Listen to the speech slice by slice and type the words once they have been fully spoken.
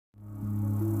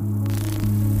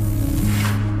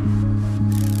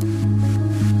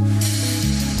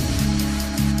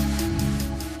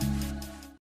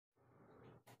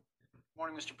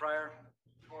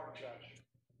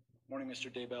Morning,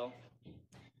 Mr. Daybell.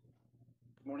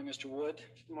 Good morning, Mr. Wood.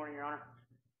 Good morning, Your Honor.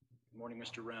 Good morning,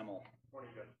 Mr. Rammel.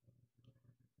 Morning, Judge.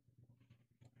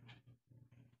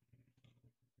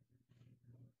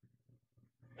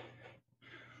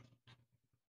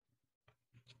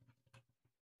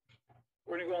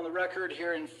 We're going to go on the record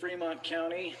here in Fremont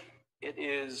County. It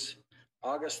is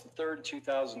August 3rd,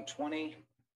 2020.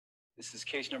 This is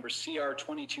case number CR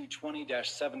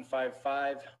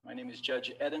 2220-755. My name is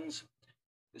Judge Edens.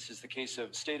 This is the case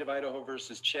of State of Idaho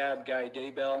versus Chad Guy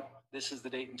Daybell. This is the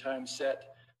date and time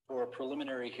set for a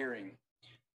preliminary hearing.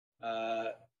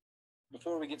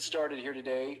 Before we get started here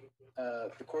today,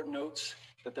 the court notes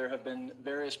that there have been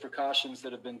various precautions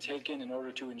that have been taken in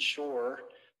order to ensure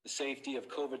the safety of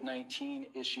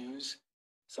COVID-19 issues.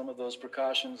 Some of those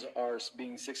precautions are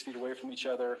being 6 feet away from each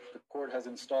other. The court has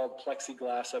installed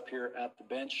plexiglass up here at the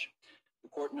bench. The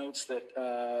court notes that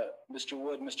Mr.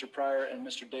 Wood, Mr. Pryor, and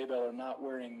Mr. Daybell are not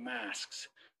wearing masks.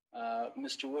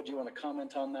 Mr. Wood, do you want to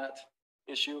comment on that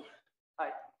issue?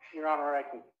 Your Honor, I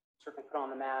can certainly put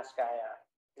on the mask.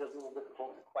 It is a little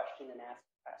difficult to question and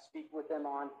speak with them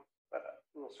on, but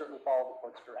we will certainly follow the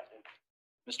court's directive.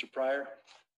 Mr. Pryor?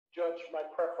 Judge, my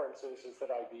preference is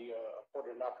that I be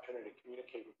afforded an opportunity to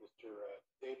communicate with Mr.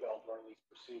 Daybell during these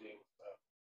proceedings.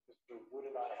 Mr. Wood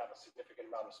and I have a significant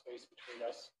amount of space between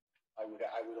us. I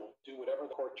will do whatever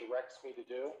the court directs me to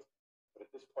do, but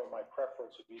at this point, my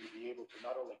preference would be to be able to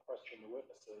not only question the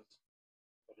witnesses,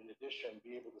 but in addition,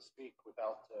 be able to speak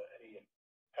without any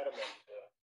impediment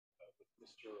with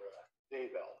Mr.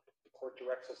 Daybell. If the court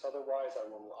directs us otherwise, I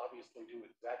will obviously do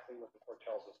exactly what the court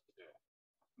tells us to do.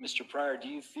 Mr. Pryor, do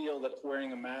you feel that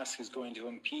wearing a mask is going to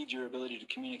impede your ability to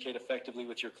communicate effectively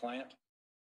with your client?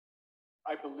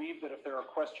 I believe that if there are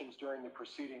questions during the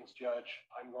proceedings, Judge,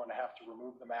 I'm going to have to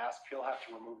remove the mask. He'll have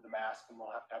to remove the mask, and we'll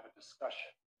have to have a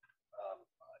discussion.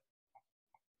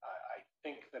 I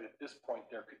think that at this point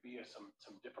there could be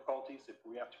some difficulties if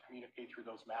we have to communicate through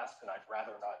those masks, and I'd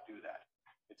rather not do that.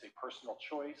 It's a personal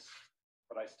choice,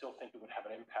 but I still think it would have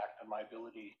an impact on my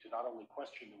ability to not only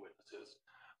question the witnesses,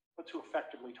 but to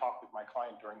effectively talk with my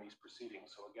client during these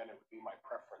proceedings. So again, it would be my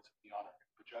preference if the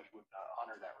judge would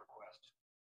honor that request.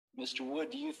 Mr.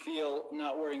 Wood, do you feel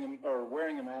not wearing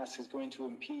a mask is going to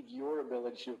impede your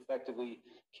ability to effectively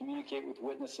communicate with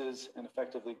witnesses and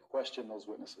effectively question those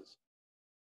witnesses?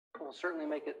 It will certainly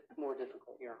make it more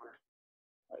difficult, Your Honor.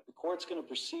 All right, the court's going to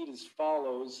proceed as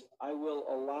follows. I will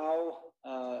allow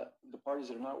the parties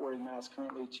that are not wearing masks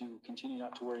currently to continue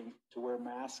not to wear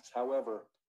masks. However,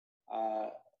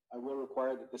 I will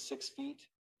require that the 6 feet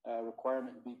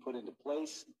requirement be put into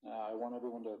place. I want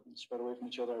everyone to spread away from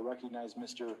each other. I recognize,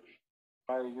 Mr.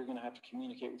 Pryor, you're going to have to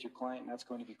communicate with your client, and that's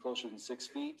going to be closer than 6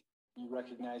 feet. You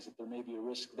recognize that there may be a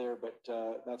risk there, but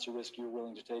that's a risk you're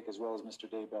willing to take as well as Mr.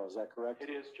 Daybell. Is that correct? It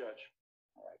is, Judge.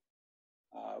 All right.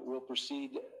 We'll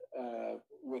proceed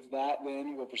with that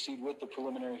then. We'll proceed with the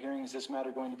preliminary hearing. Is this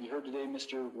matter going to be heard today,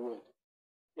 Mr. Wood?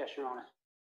 Yes, Your Honor.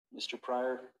 Mr.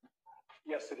 Pryor?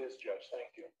 Yes, it is, Judge.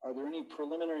 Thank you. Are there any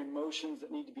preliminary motions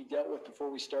that need to be dealt with before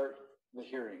we start the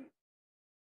hearing?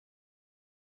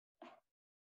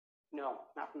 No,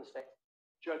 not from the state.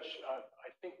 Judge,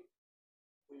 I think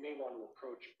we may want to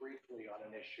approach briefly on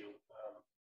an issue,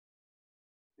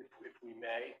 if we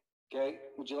may. Okay.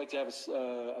 Would you like to have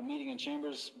a meeting in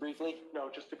chambers briefly?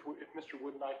 No, just if Mr.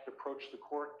 Wood and I could approach the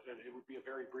court, it would be a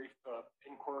very brief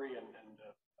inquiry, and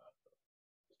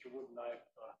Mr. Wood and I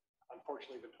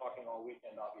unfortunately been talking all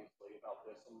weekend, obviously, about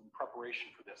this in preparation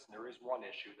for this. And there is one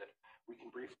issue that we can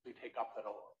briefly take up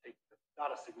that'll take not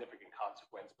a significant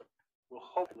consequence, but will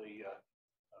hopefully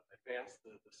advance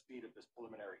the speed of this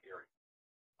preliminary hearing.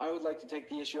 I would like to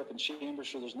take the issue up in chambers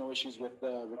so there's no issues with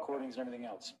recordings and everything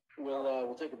else.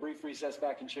 We'll take a brief recess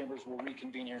back in chambers. We'll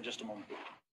reconvene here in just a moment.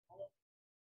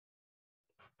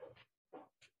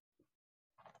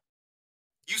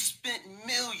 You spent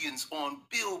millions on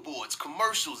billboards,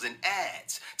 commercials, and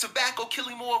ads. Tobacco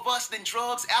killing more of us than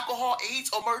drugs, alcohol,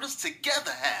 AIDS, or murders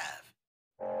together have.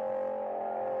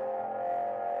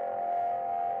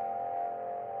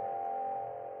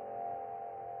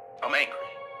 I'm angry.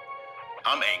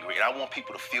 I'm angry, and I want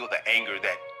people to feel the anger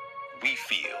that we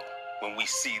feel when we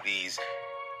see these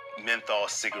menthol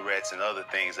cigarettes and other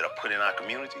things that are put in our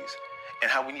communities, and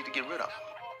how we need to get rid of them.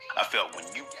 I felt when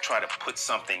you try to put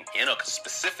something in a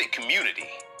specific community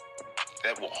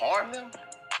that will harm them,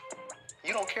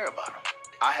 you don't care about them.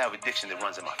 I have addiction that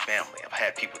runs in my family. I've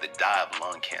had people that die of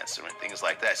lung cancer and things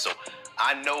like that. So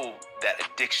I know that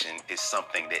addiction is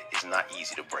something that is not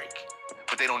easy to break,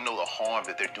 but they don't know the harm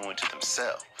that they're doing to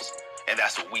themselves. And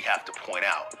that's what we have to point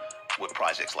out with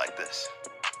projects like this.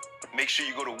 Make sure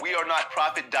you go to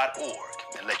wearenotprofit.org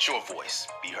and let your voice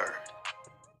be heard.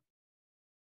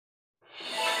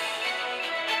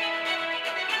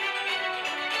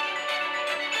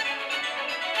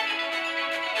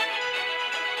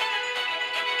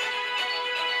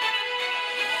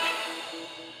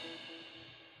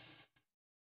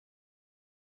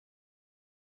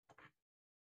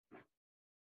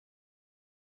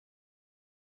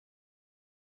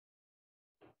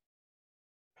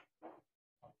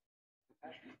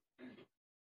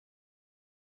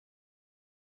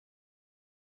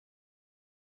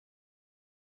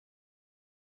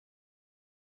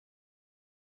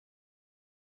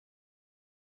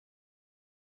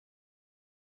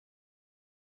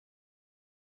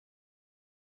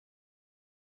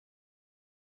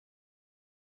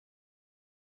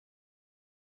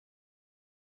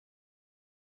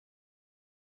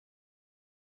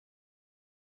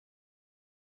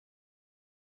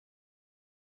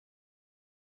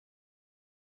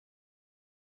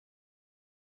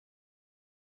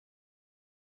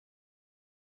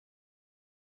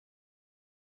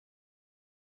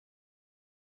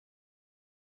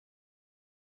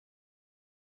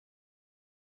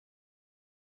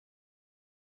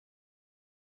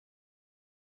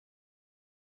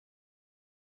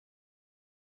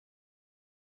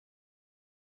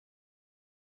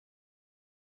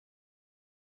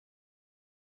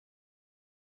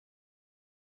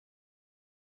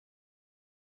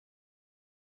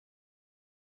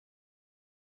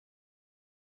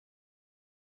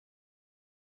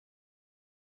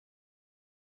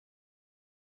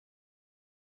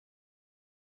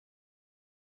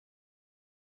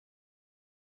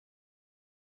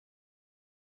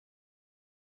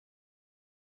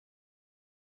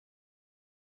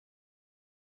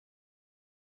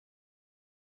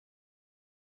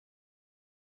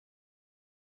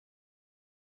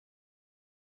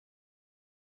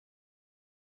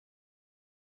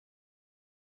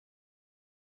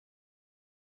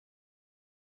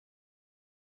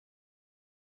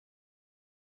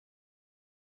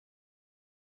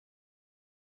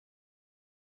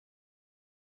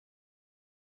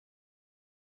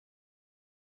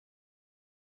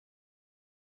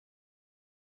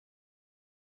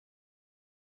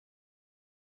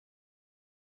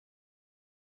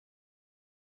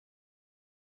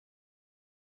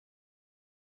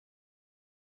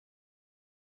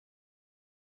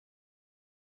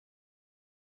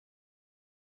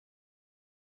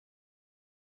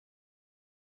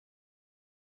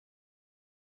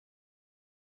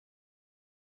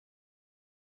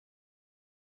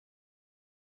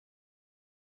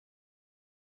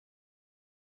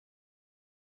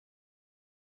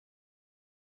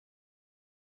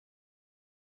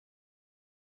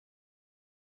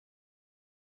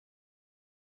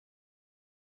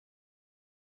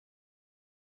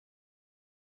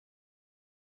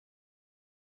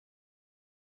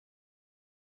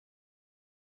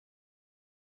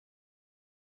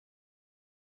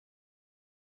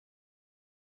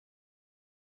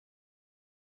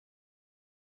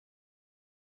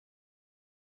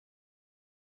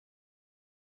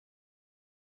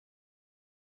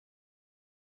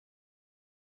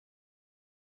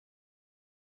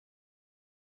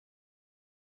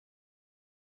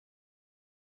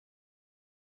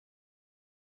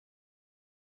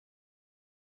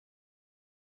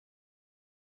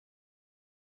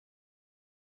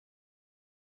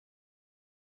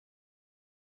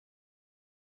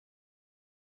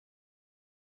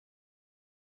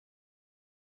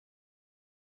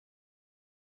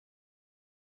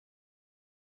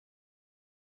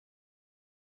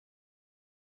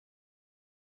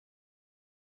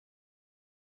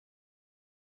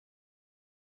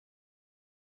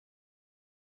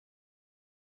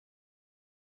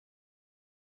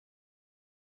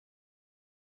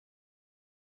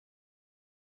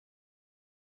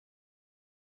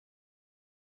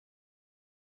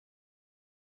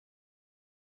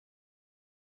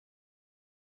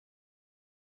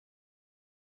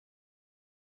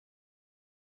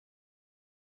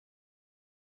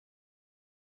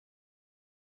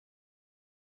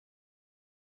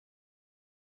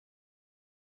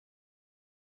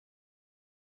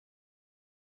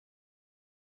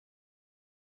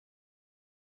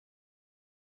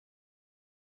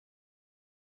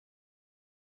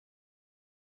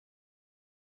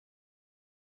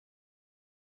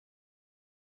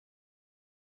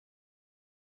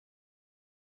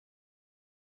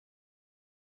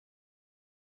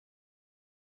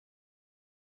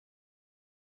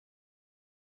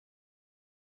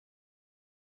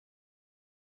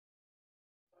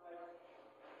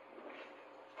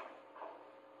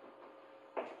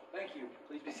 Thank you.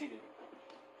 Please be seated.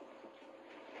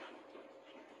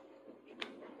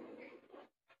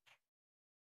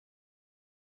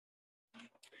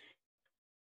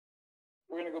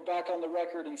 We're going to go back on the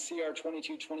record in CR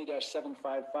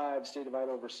 2220-755, State of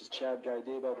Idaho versus Chad Guy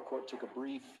Daybell. The court took a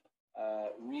brief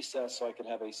recess so I could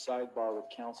have a sidebar with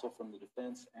counsel from the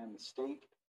defense and the state.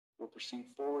 We'll proceed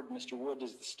forward. Mr. Wood,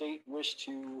 does the state wish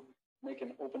to make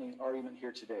an opening argument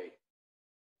here today?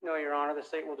 No, Your Honor, the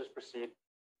state will just proceed.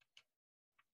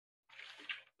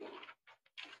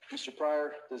 Mr.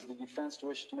 Pryor, does the defense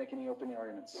wish to make any opening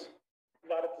arguments?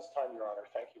 Not at this time, Your Honor.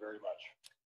 Thank you very much.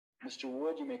 Mr.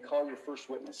 Wood, you may call your first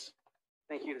witness.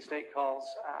 Thank you. The state calls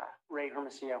Ray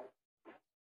Hermosillo.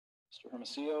 Mr.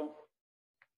 Hermosillo.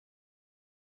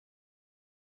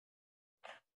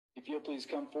 If you'll please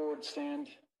come forward, stand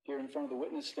here in front of the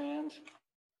witness stand.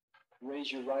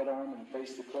 Raise your right arm and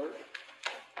face the clerk.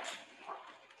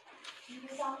 Do you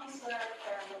solemnly swear or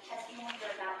affirm the testimony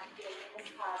you're about to give in this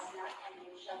cause not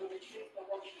pending shall be the truth, the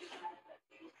whole truth, and nothing but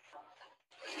the truth?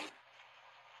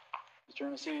 Mr.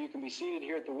 Hermosillo, you can be seated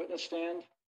here at the witness stand.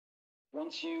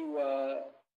 Once you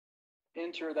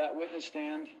enter that witness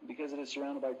stand, because it is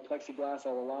surrounded by plexiglass,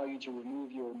 I'll allow you to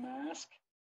remove your mask.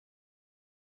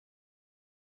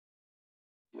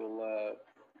 You'll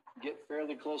get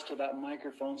fairly close to that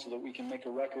microphone so that we can make a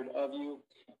record of you.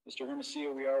 Mr.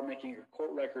 Hermosillo, we are making a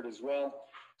court record as well.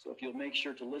 So if you'll make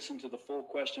sure to listen to the full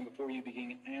question before you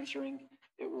begin answering,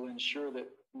 it will ensure that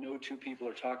no two people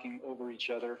are talking over each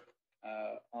other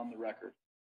on the record.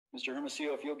 Mr.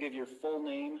 Hermosillo, if you'll give your full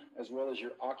name as well as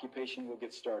your occupation, we'll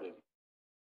get started.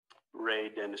 Ray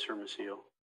Dennis Hermosillo.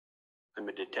 I'm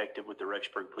a detective with the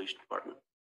Rexburg Police Department.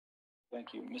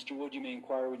 Thank you. Mr. Wood, you may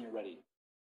inquire when you're ready.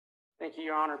 Thank you,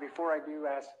 Your Honor. Before I do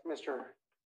ask Mr.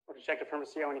 or Detective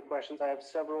Hermosillo any questions, I have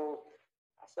several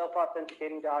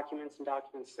self-authenticating documents and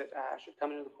documents that should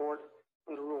come into the court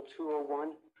under Rule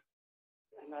 201.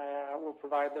 And I will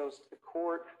provide those to the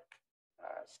court.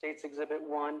 State's Exhibit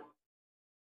 1.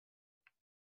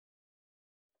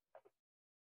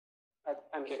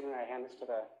 I'm assuming I hand this to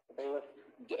the bailiff.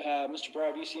 Mr. Pryor,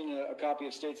 have you seen a copy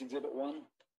of State's Exhibit 1?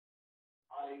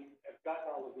 I have gotten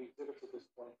all of the exhibits at this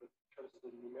point, but in terms of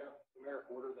the numeric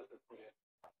order that they're put in,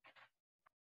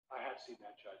 I have seen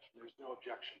that, Judge. There's no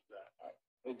objection to that.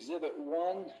 Exhibit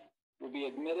 1 will be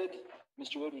admitted.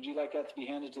 Mr. Wood, would you like that to be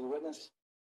handed to the witness?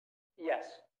 Yes.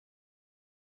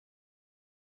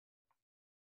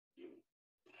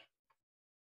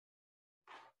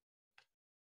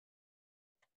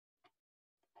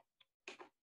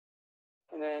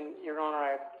 And then, Your Honor,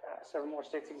 I have several more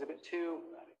State's Exhibit 2.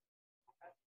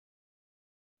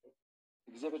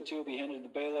 Exhibit 2 will be handed to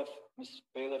the bailiff. Mr.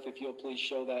 Bailiff, if you'll please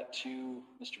show that to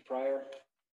Mr. Pryor.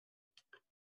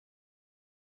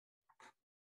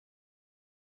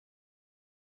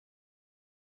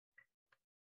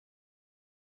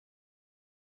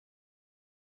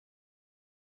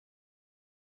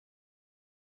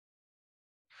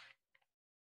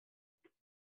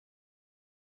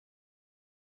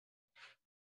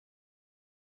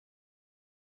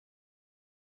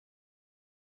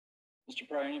 Mr.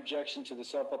 Pryor, any objection to the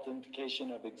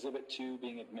self-authentication of Exhibit 2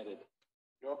 being admitted?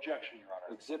 No objection, Your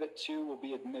Honor. Exhibit 2 will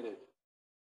be admitted.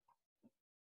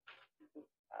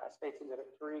 State's Exhibit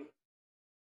 3.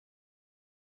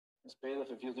 Ms. Bailiff,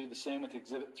 if you'll do the same with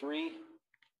Exhibit 3.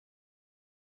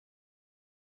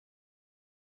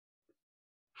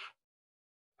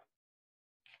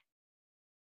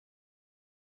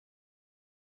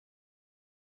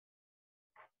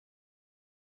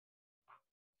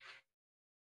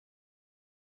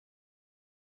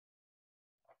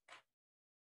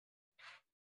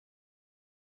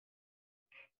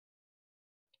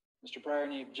 Mr. Pryor,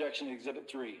 any objection to Exhibit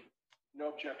 3? No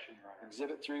objection, Your Honor.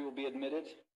 Exhibit 3 will be admitted.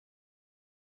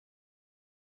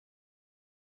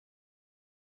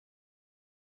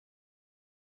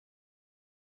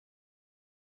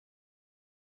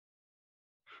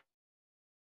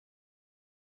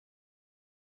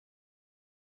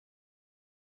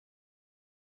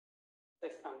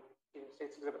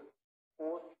 State's Exhibit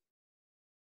 4.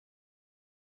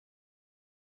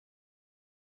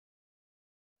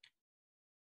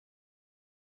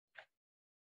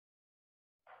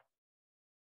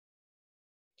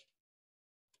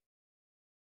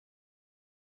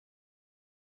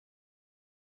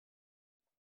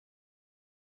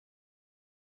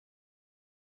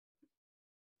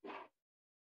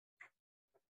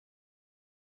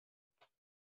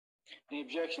 Any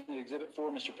objection to Exhibit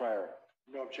 4, Mr. Pryor?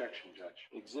 No objection, Judge.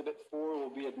 Exhibit 4 will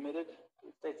be admitted.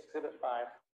 State's Exhibit 5.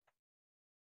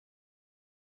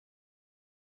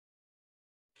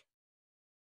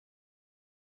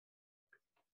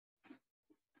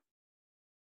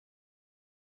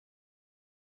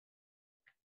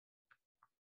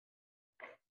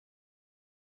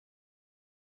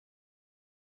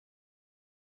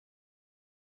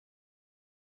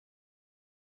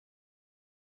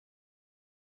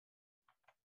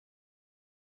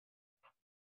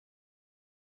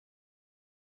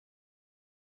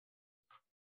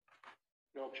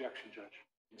 No objection, Judge.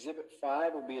 Exhibit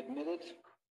 5 will be admitted.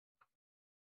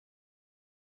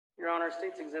 Your Honor,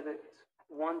 States Exhibits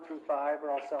 1 through 5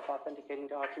 are all self-authenticating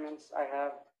documents. I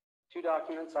have 2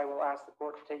 documents I will ask the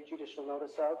court to take judicial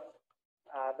notice of.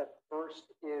 The first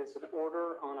is an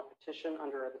order on a petition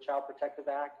under the Child Protective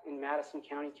Act in Madison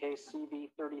County case CV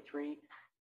 33-20-45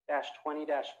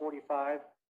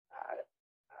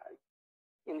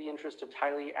 in the interest of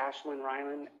Tylee Ashlyn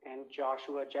Ryland and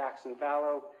Joshua Jackson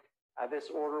Vallow. This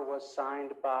order was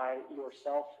signed by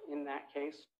yourself in that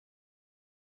case.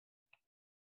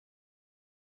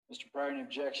 Mr. Pryor, any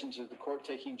objection to the court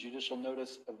taking judicial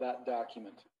notice of that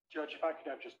document? Judge, if I could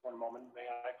have just one moment, may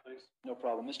I, please? No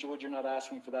problem. Mr. Wood, you're not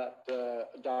asking for that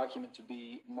document to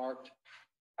be marked?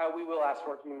 We will ask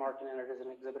for it to be marked and entered as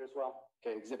an exhibit as well.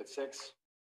 Okay, Exhibit 6. Is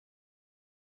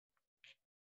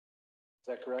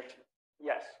that correct?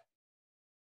 Yes.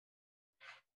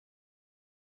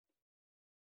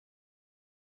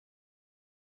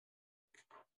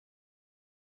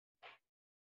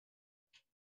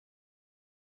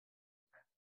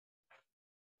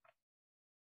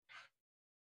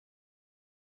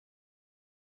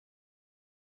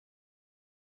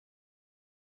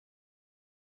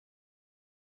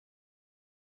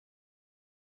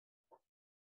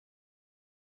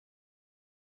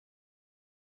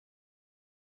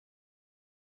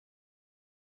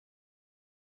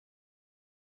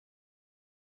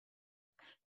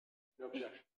 No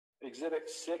objection. Exhibit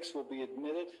 6 will be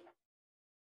admitted.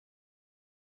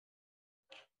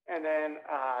 And then,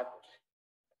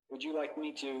 Would you like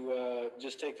me to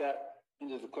just take that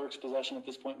into the clerk's possession at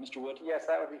this point, Mr. Wood? yes,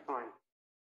 that would be fine.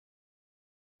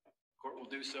 Court will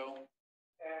do so.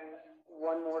 And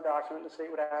one more document the state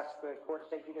would ask the court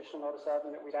to take judicial notice of,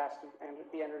 and that we'd ask to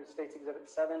be entered as State's Exhibit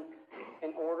 7.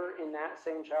 An order in that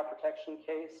same child protection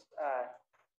case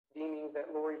deeming that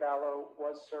Lori Vallow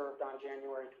was served on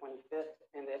January 25th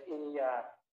and that any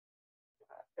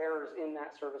errors in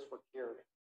that service were cured.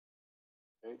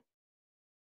 Okay.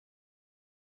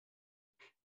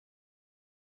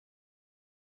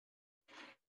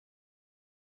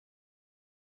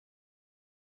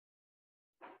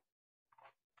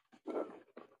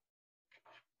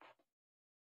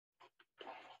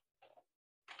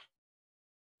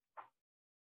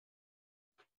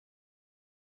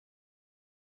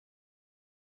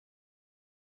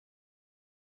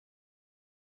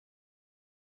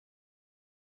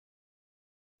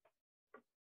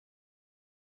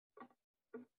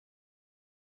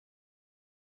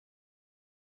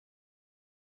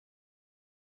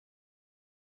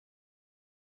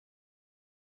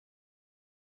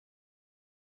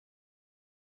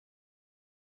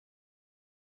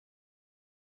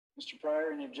 Mr.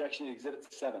 Pryor, any objection to Exhibit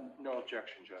 7? No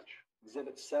objection, Judge.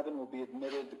 Exhibit 7 will be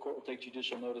admitted. The court will take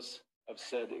judicial notice of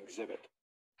said exhibit.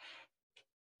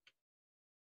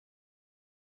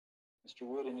 Mr.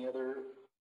 Wood, any other?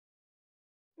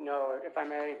 No, if I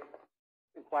may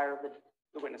inquire of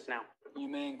the witness now. You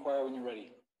may inquire when you're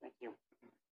ready. Thank you.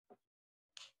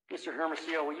 Mr.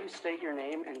 Hermosillo, will you state your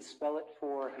name and spell it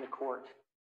for the court?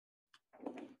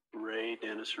 Ray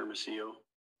Dennis Hermosillo,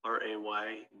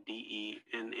 RayDennis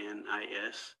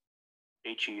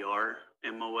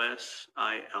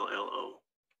Hermosillo.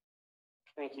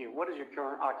 Thank you. What is your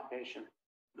current occupation?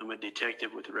 I'm a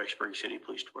detective with the Rexburg City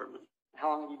Police Department. How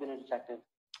long have you been a detective?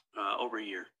 Over a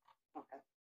year, Okay.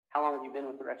 How long have you been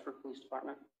with the Rexburg Police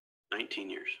Department? 19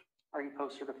 years. Are you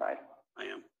post-certified? I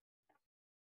am.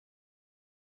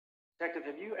 Detective,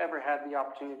 have you ever had the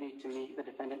opportunity to meet the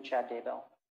defendant, Chad Daybell?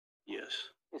 Yes,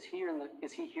 Is he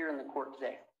here in the court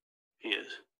today? he is.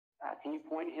 Can you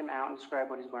point him out and describe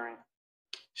what he's wearing?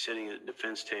 Sitting at the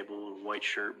defense table, white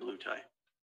shirt, blue tie.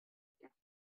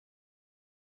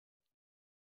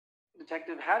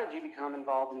 Detective, how did you become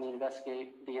involved in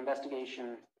the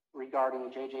investigation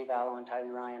regarding J.J. Vallow and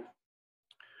Tylee Ryan?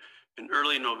 In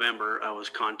early November, I was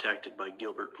contacted by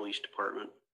Gilbert Police Department.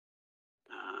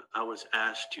 I was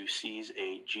asked to seize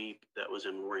a Jeep that was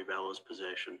in Lori Vallow's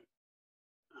possession.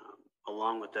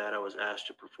 Along with that, I was asked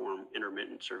to perform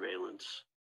intermittent surveillance.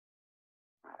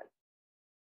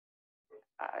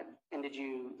 And did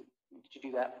you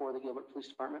do that for the Gilbert Police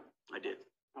Department? I did.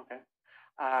 Okay.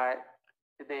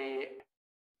 Did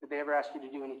they ever ask you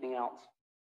to do anything else?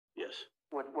 Yes.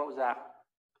 What was that?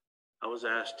 I was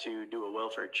asked to do a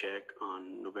welfare check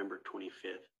on November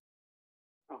 25th,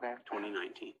 Okay.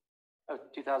 2019. Oh,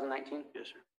 2019? Yes,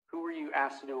 sir. Who were you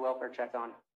asked to do a welfare check on?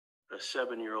 A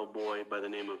 7-year-old boy by the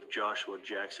name of Joshua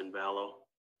Jackson Vallow,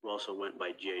 who also went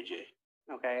by JJ.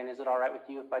 Okay, and is it all right with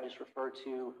you if I just refer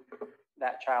to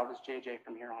that child as JJ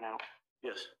from here on out?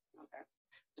 Yes. Okay.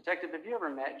 Detective, have you ever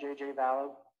met JJ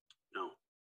Vallow? No.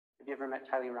 Have you ever met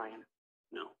Tylee Ryan?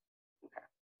 No. Okay.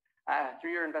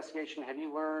 Through your investigation, have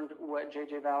you learned what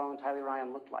J.J. Vallow and Tylee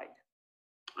Ryan looked like?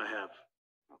 I have.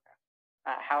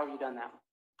 How have you done that?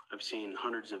 I've seen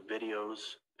hundreds of videos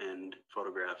and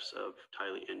photographs of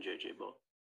Tylee and JJ both.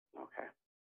 Okay.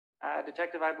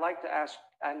 Detective, I'm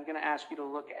going to ask you to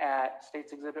look at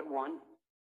State's Exhibit 1.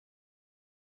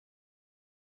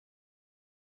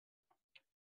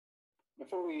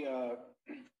 Before we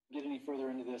get any further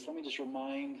into this, let me just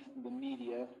remind the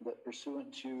media that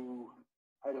pursuant to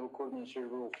Idaho Court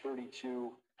Administrative Rule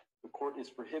 32, the court is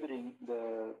prohibiting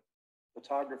the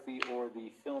photography or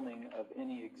the filming of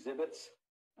any exhibits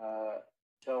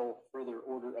till further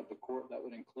order of the court. That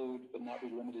would include, but not be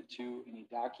limited to, any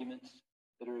documents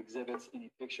that are exhibits,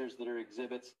 any pictures that are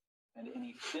exhibits, and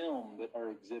any film that are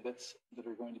exhibits that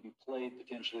are going to be played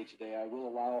potentially today. I will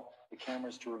allow the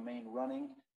cameras to remain running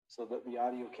so that the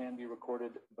audio can be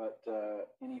recorded, but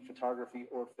any photography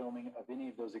or filming of any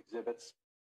of those exhibits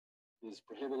is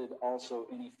prohibited. Also,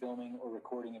 any filming or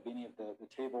recording of any of the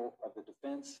table of the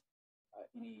defense,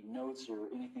 any notes or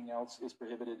anything else is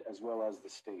prohibited, as well as the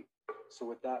state. So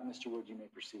with that, Mr. Wood, you may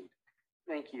proceed.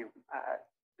 Thank you.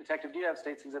 Detective, do you have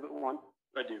State's Exhibit 1?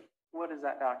 I do. What is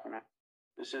that document?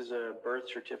 This is a birth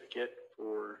certificate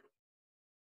for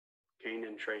Kane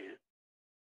and Trahan.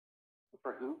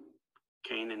 For who?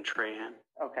 Kane and Trahan.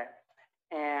 Okay.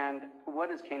 And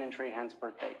what is Kane and Trahan's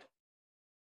birth date?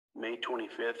 May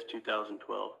 25th,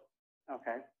 2012.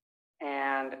 Okay.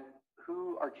 And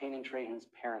who are Kane and Trahan's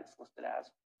parents listed as?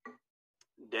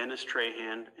 Dennis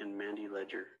Trahan and Mandy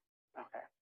Ledger. Okay.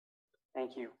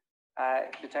 Thank you.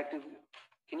 Detective,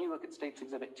 can you look at State's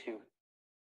Exhibit 2?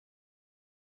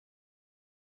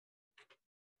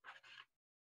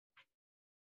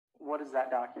 What is that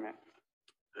document?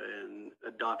 An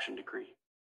adoption decree.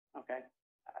 Okay.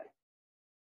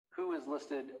 Who is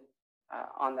listed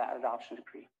on that adoption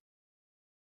decree?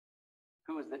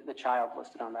 Who is the child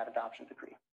listed on that adoption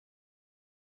decree?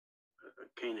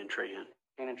 Kane and Trahan.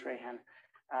 Kane and Trahan.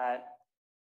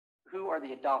 Who are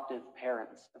the adoptive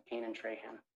parents of Kane and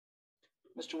Trahan?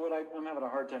 Mr. Wood, I'm having a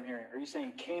hard time hearing. Are you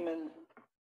saying Cayman?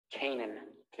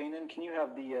 Canaan. Canaan? Can you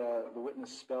have the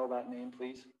witness spell that name,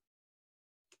 please?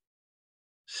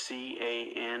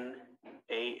 Canaan.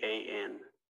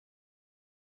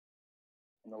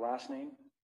 And the last name?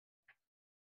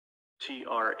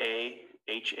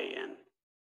 Trahan.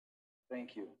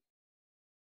 Thank you.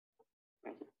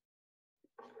 Thank you.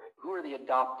 Who are the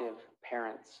adoptive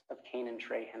parents of Kane and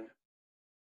Trahan?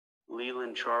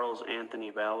 Leland Charles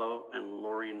Anthony Vallow and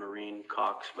Lori Noreen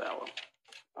Cox Vallow.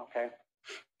 Okay.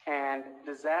 And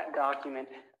does that document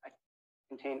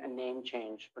contain a name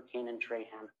change for Kane and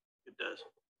Trahan? It does.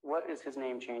 What is his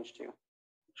name changed to?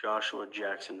 Joshua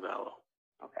Jackson Vallow.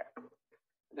 Okay.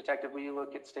 Detective, will you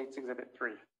look at State's Exhibit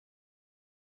 3?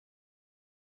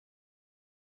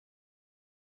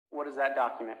 What is that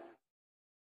document?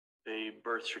 A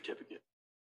birth certificate.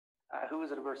 Who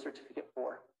is it a birth certificate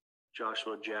for?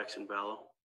 Joshua Jackson Vallow.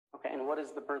 Okay, and what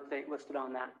is the birth date listed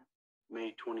on that?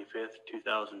 May 25th,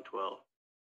 2012.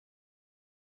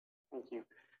 Thank you.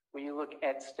 Will you look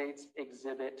at State's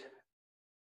Exhibit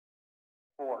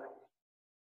 4?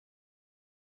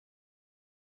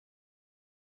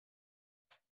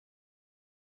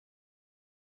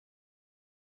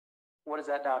 What is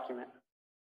that document?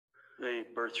 A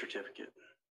birth certificate.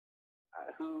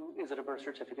 Who is it a birth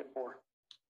certificate for?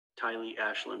 Tylee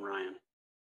Ashlyn Ryan.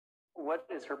 What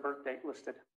is her birth date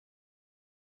listed?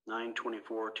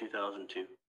 9/24/2002.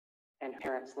 And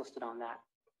parents listed on that?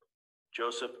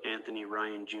 Joseph Anthony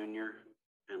Ryan Jr.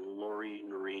 and Lori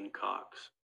Noreen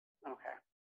Cox. Okay.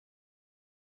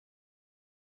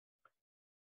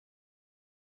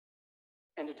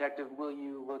 And Detective, will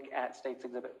you look at State's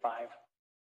Exhibit 5?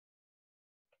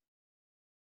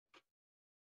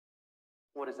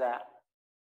 What is that?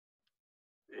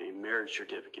 A marriage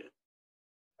certificate.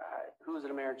 Who is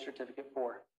it a marriage certificate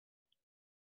for?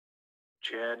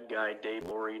 Chad Guy Dave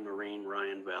Lori Noreen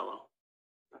Ryan Vallow.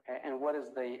 Okay, and what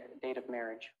is the date of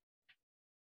marriage?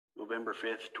 November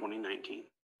 5th, 2019.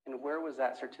 And where was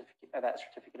that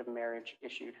certificate of marriage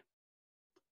issued?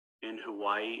 In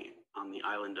Hawaii, on the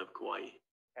island of Kauai.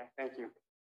 Okay, thank you.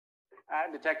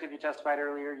 Detective, you testified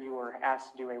earlier you were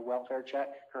asked to do a welfare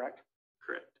check, correct?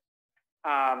 Correct.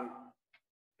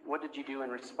 What did you do in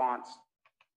response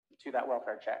to that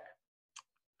welfare check?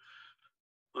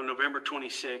 On November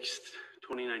 26th,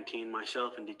 2019,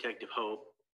 myself and Detective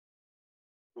Hope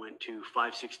went to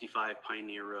 565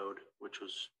 Pioneer Road, which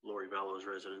was Lori Vallow's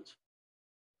residence.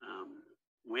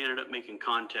 We ended up making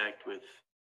contact with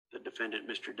the defendant,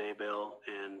 Mr. Daybell,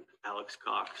 and Alex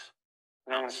Cox.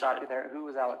 I'm going to stop you there. Who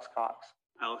was Alex Cox?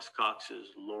 Alex Cox is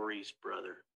Lori's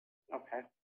brother. Okay.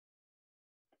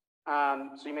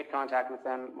 So you made contact with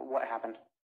them. What happened?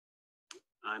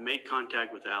 I made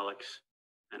contact with Alex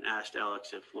and asked Alex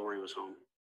if Lori was home.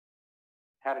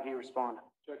 How did he respond?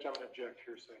 Judge, I'm going to object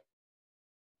hearsay.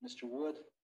 Mr. Wood?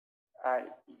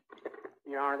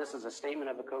 Your Honor, this is a statement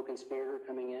of a co-conspirator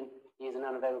coming in. He's an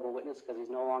unavailable witness because he's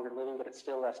no longer living, but it's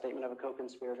still a statement of a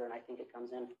co-conspirator, and I think it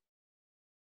comes in.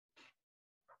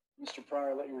 Mr.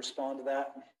 Pryor, let you respond to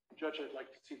that. Judge, I'd like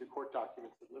to see the court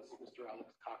documents that list Mr. Alex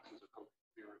Cox as a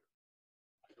co-conspirator.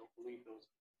 I don't believe those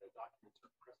documents are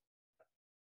present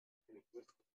in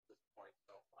existence at this point,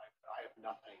 so I have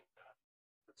nothing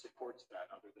that supports that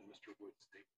other than Mr. Wood's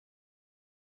statement.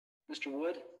 Mr.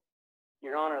 Wood?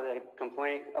 Your Honor, the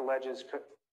complaint alleges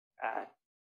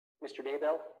Mr.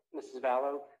 Daybell, Mrs.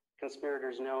 Vallow,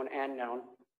 conspirators known and known,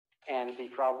 and the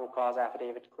probable cause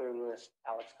affidavit to clearly list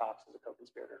Alex Cox as a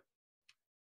co-conspirator.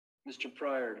 Mr.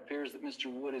 Pryor, it appears that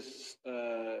Mr. Wood is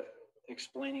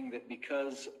explaining that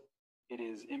because it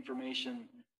is information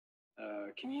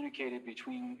communicated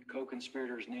between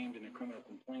co-conspirators named in a criminal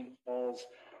complaint, it falls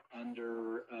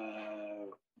under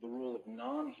the rule of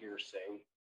non-hearsay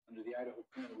under the Idaho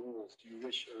criminal rules. Do you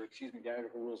wish, or excuse me, the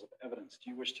Idaho rules of evidence,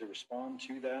 do you wish to respond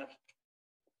to that?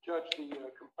 Judge, the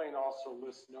complaint also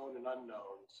lists known and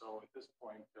unknown, so at this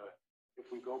point, if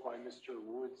we go by Mr.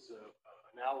 Wood's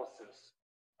analysis,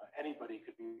 anybody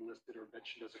could be listed or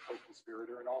mentioned as a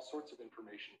co-conspirator, and all sorts of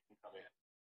information can come in.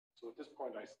 So at this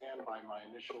point, I stand by my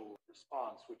initial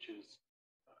response, which is,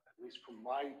 at least from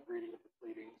my reading of the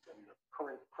pleadings and the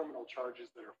current criminal charges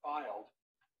that are filed,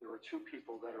 there are two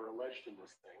people that are alleged in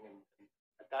this thing, and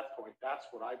at that point, that's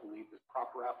what I believe the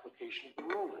proper application of the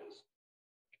rule is.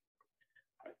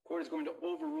 The court is going to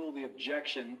overrule the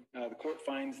objection. The court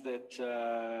finds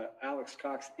that Alex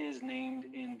Cox is named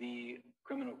in the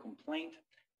criminal complaint.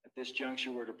 At this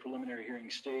juncture, we're at a preliminary hearing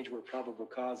stage where probable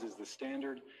cause is the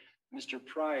standard. Mr.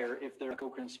 Pryor, if there are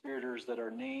co-conspirators that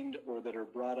are named or that are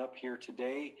brought up here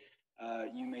today,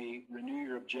 you may renew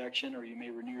your objection, or you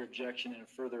may renew your objection in a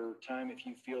further time if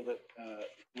you feel that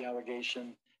the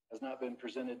allegation has not been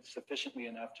presented sufficiently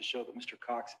enough to show that Mr.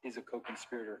 Cox is a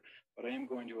co-conspirator, but I am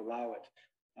going to allow it.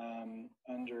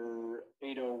 Under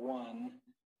 801,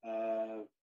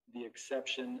 the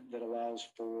exception that allows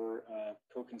for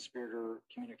co-conspirator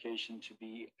communication to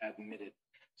be admitted.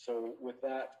 So with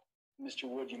that, Mr.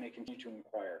 Wood, you may continue to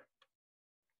inquire.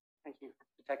 Thank you.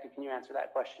 Detective, can you answer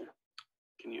that question?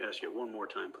 Can you ask it one more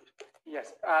time, please?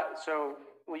 Yes. So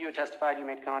will you testify you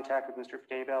made contact with Mr.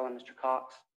 Daybell and Mr.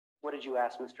 Cox? What did you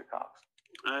ask Mr. Cox?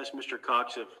 I asked Mr.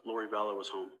 Cox if Lori Vallow was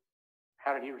home.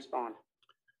 How did he respond?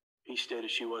 He stated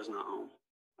she was not home.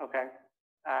 Okay.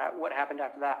 What happened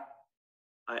after that?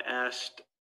 I asked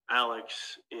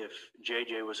Alex if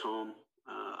JJ was home.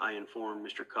 I informed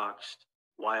Mr. Cox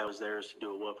why I was there to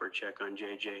do a welfare check on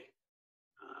JJ.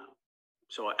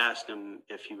 So I asked him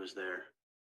if he was there.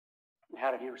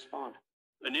 How did he respond?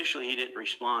 Initially, he didn't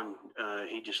respond.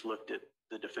 He just looked at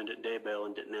the defendant Daybell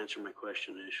and didn't answer my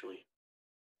question initially.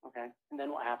 Okay. And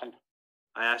then what happened?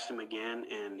 I asked him again,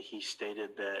 and he stated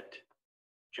that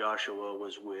Joshua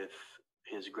was with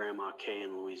his grandma Kay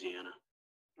in Louisiana.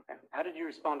 Okay. How did you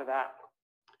respond to that?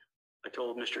 I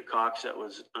told Mr. Cox that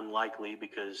was unlikely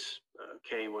because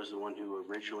Kay was the one who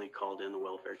originally called in the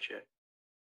welfare check.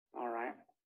 All right.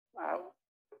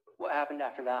 What happened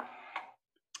after that?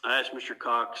 I asked Mr.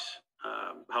 Cox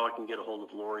how I can get a hold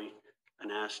of Lori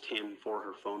and asked him for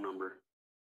her phone number.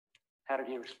 How did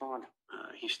he respond?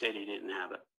 He stated he didn't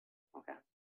have it. Okay.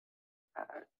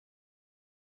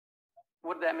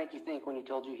 What did that make you think when he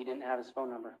told you he didn't have his phone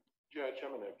number? Judge,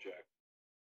 I'm going to object.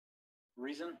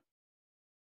 Reason?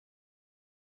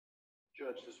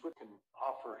 Judge, this witness can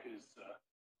offer his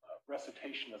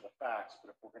recitation of the facts, but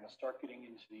if we're going to start getting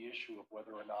into the issue of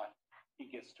whether or not he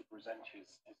gets to present his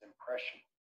impression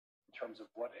in terms of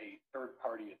what a third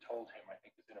party had told him, I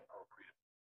think is inappropriate.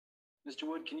 Mr.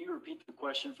 Wood, can you repeat the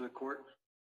question for the court?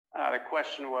 The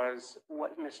question was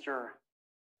what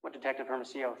Detective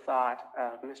Hermosillo thought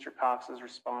of Mr. Cox's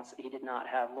response that he did not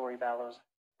have Lori Vallow's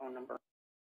phone number.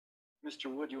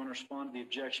 Mr. Wood, do you want to respond to the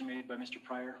objection made by Mr.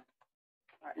 Pryor?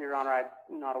 Your Honor,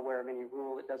 I'm not aware of any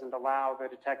rule that doesn't allow the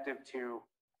detective to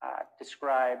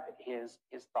describe his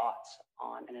thoughts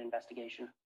on an investigation.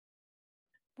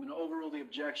 I'm going to overrule the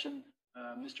objection.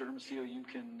 Mr. Hermosillo, you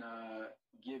can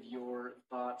give your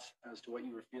thoughts as to what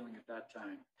you were feeling at that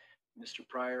time. Mr.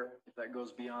 Pryor, if that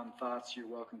goes beyond thoughts, you're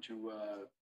welcome to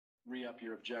re-up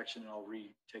your objection, and I'll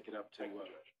take it up to... Thank you,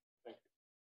 Judge. Thank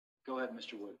you. Go ahead,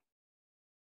 Mr. Wood.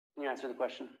 Can you answer the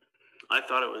question? I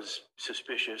thought it was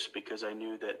suspicious because I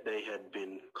knew that they had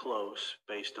been close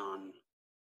based on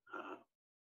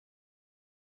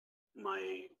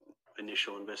my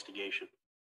initial investigation.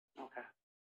 Okay.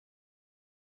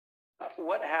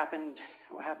 What happened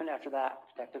after that,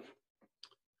 Detective?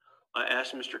 I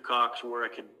asked Mr. Cox where I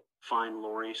could find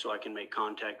Lori so I can make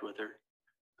contact with her.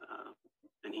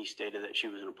 And he stated that she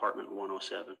was in apartment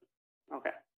 107. Okay.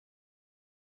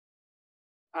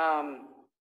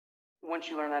 Once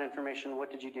you learned that information,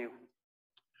 what did you do?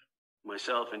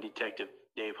 Myself and Detective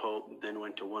Dave Hope then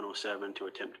went to 107 to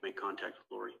attempt to make contact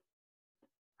with Lori.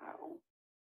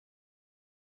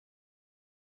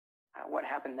 What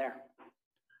happened there?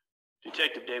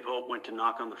 Detective Dave Hope went to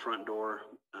knock on the front door.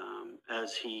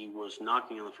 As he was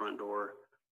knocking on the front door,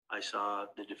 I saw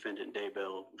the defendant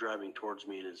Daybell driving towards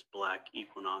me in his black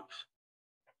Equinox.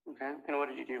 Okay, and what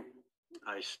did you do?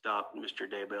 I stopped Mr.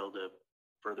 Daybell to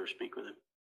further speak with him.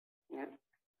 Yeah.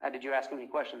 Did you ask him any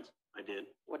questions? I did.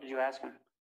 What did you ask him?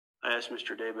 I asked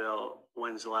Mr. Daybell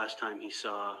when's the last time he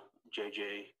saw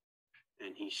JJ,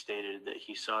 and he stated that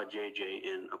he saw JJ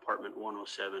in apartment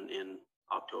 107 in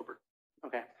October.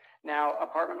 Okay. Now,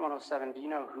 apartment 107, do you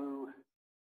know who,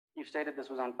 you stated this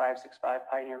was on 565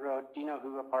 Pioneer Road. Do you know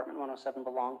who apartment 107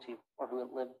 belonged to, or who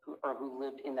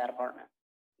lived in that apartment?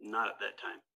 Not at that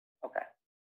time. Okay.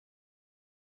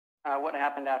 What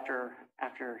happened after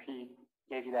he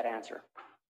gave you that answer?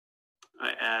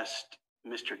 I asked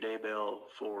Mr. Daybell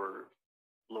for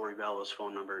Lori Vallow's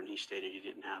phone number, and he stated he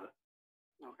didn't have it.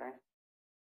 Okay.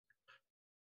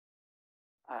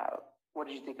 What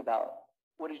did you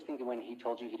think when he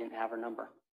told you he didn't have her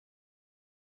number?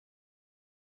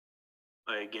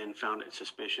 I again found it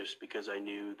suspicious because I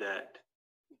knew that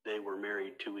they were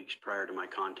married 2 weeks prior to my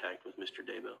contact with Mr.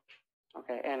 Daybell.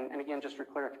 Okay, and again, just for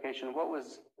clarification, what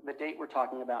was the date we're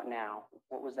talking about now?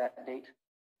 What was that date?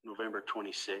 November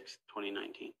 26th,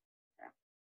 2019.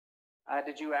 Okay.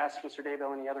 Did you ask Mr.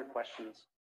 Daybell any other questions?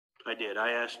 I did.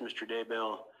 I asked Mr.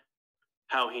 Daybell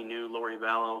how he knew Lori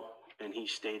Vallow, and he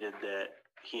stated that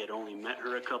he had only met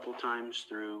her a couple times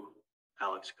through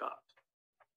Alex Cox.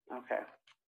 Okay.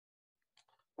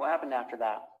 What happened after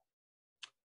that?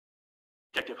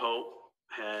 Detective Hope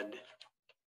had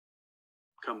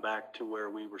come back to where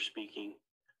we were speaking.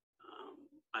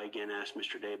 I again asked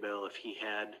Mr. Daybell if he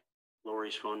had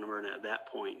Lori's phone number, and at that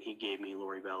point, he gave me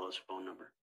Lori Vallow's phone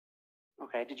number.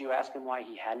 Okay. Did you ask him why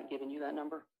he hadn't given you that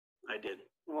number? I did.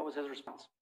 And what was his response?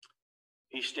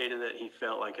 He stated that he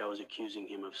felt like I was accusing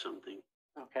him of something.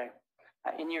 Okay.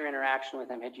 In your interaction with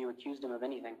him, had you accused him of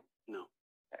anything? No.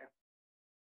 Okay.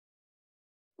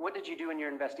 What did you do in your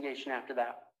investigation after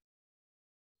that?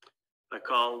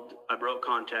 I broke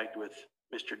contact with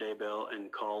Mr. Daybell and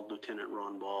called Lieutenant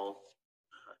Ron Ball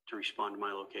to respond to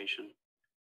my location.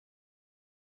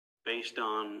 Based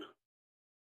on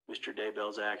Mr.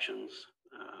 Daybell's actions,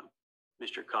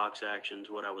 Mr. Cox's actions,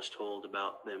 what I was told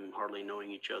about them hardly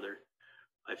knowing each other,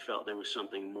 I felt there was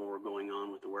something more going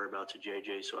on with the whereabouts of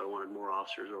JJ, so I wanted more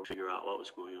officers to figure out what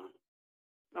was going on.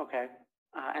 Okay.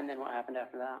 And then what happened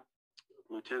after that?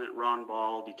 Lieutenant Ron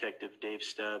Ball, Detective Dave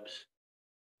Stubbs,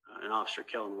 and Officer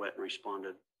Kellen Wett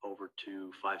responded over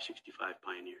to 565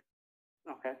 Pioneer.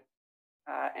 Okay.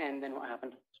 And then what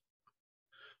happened?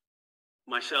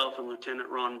 Myself and Lieutenant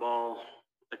Ron Ball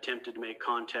attempted to make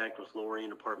contact with Lori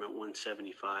in apartment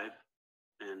 175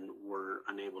 and were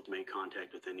unable to make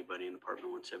contact with anybody in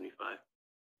apartment 175.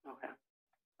 Okay.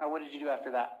 What did you do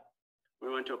after that? We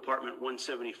went to apartment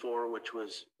 174, which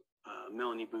was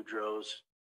Melanie Boudreau's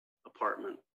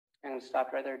apartment. And we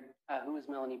stopped right there. Who is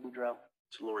Melanie Boudreau?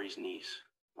 It's Lori's niece.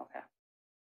 Okay.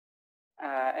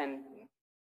 And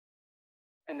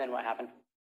then what happened?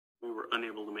 We were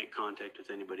unable to make contact with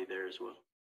anybody there as well.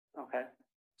 Okay.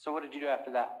 So what did you do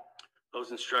after that? I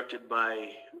was instructed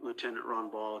by Lieutenant Ron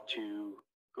Ball to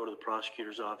go to the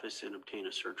prosecutor's office and obtain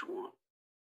a search warrant.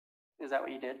 Is that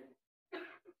what you did?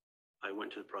 I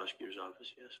went to the prosecutor's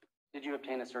office, yes. Did you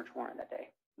obtain a search warrant that day?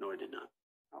 No, I did not.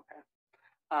 Okay.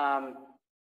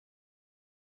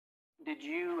 Did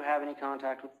you have any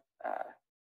contact with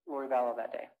Lori Vallow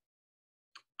that day?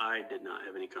 I did not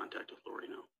have any contact with Lori,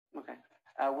 no. Okay.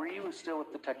 Were you still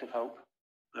with Detective Hope?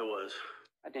 I was.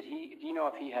 Do you know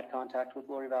if he had contact with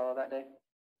Lori Vallow that day?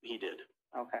 He did.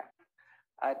 Okay.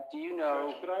 Do you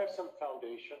know? Could I have some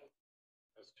foundation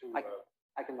as to?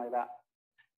 I can lay that.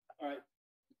 All right.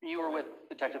 You were with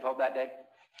Detective Hope that day?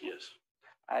 Yes.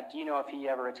 Do you know if he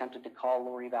ever attempted to call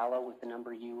Lori Vallow with the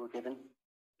number you were given?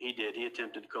 He did. He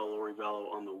attempted to call Lori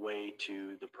Vallow on the way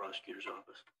to the prosecutor's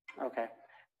office. Okay.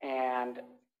 And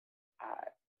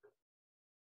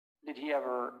did he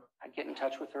ever get in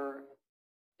touch with her?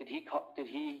 Did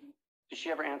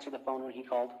she ever answer the phone when he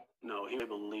called? No, he was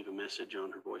able to leave a message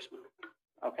on her voicemail.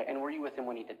 Okay. And were you with him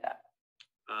when he did that?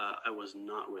 I was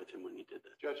not with him when he did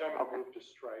that. Judge, I'm going to move to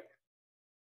strike.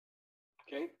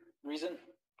 Okay, reason?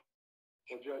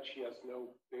 Well, Judge, he has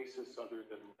no basis other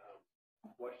than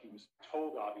what he was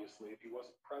told, obviously. If he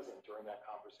wasn't present during that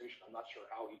conversation, I'm not sure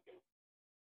how he can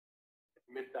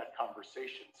admit that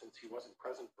conversation since he wasn't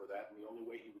present for that. And the only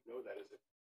way he would know that is if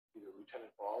either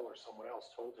Lieutenant Ball or someone else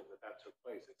told him that that took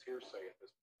place. It's hearsay at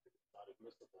this point. It's not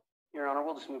admissible. Your Honor,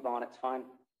 we'll just move on. It's fine.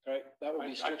 All right, that would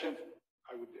be stricken.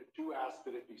 I would do ask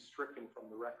that it be stricken from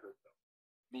the record, though.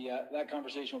 That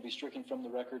conversation will be stricken from the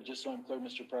record. Just so I'm clear,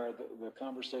 Mr. Pryor, the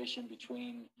conversation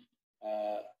between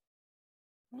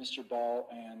Mr. Ball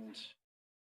and...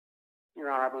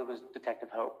 Your Honor, I believe it was Detective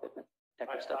Hope that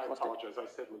Detective Stubbs I listed. apologize. I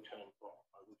said Lieutenant Ball.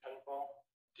 Lieutenant Ball?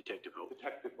 Detective Hope.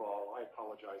 Detective Ball. I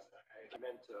apologize. I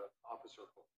meant Officer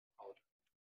Hope. Apologize.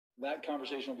 That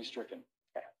conversation will be stricken.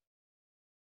 Okay.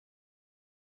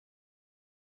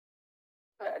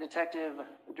 Detective,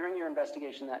 during your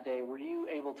investigation that day, were you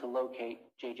able to locate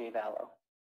J.J. Vallow?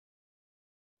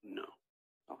 No.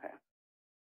 Okay.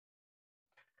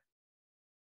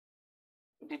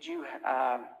 Did you,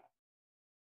 have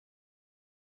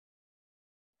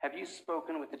you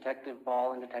spoken with Detective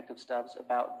Ball and Detective Stubbs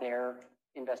about their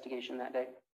investigation that day?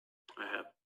 I have.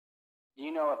 Do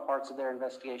you know if parts of their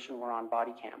investigation were on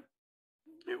body cam?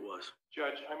 It was.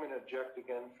 Judge, I'm going to object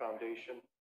again, Foundation.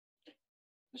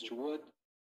 Mr. Wood?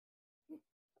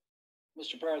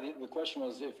 Mr. Pryor, the question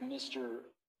was if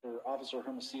Officer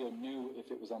Hermosillo knew if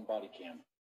it was on body cam.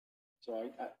 So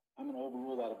I'm going to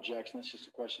overrule that objection. That's just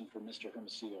a question for Mr.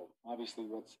 Hermosillo. Obviously,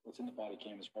 what's in the body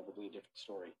cam is probably a different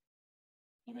story.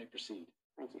 You may proceed.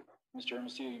 Thank you. Mr.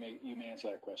 Hermosillo, you may answer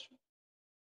that question.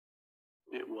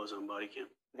 It was on body cam.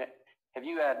 Okay. Have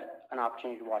you had an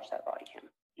opportunity to watch that body cam?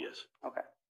 Yes. Okay.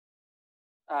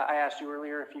 I asked you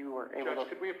earlier if you were able Judge, to...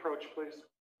 could we approach, please?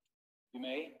 You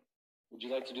may. Would you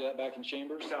like to do that back in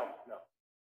chambers? No.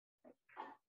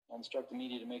 I'll instruct the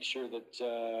media to make sure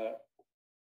that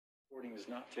recording is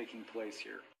not taking place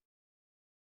here.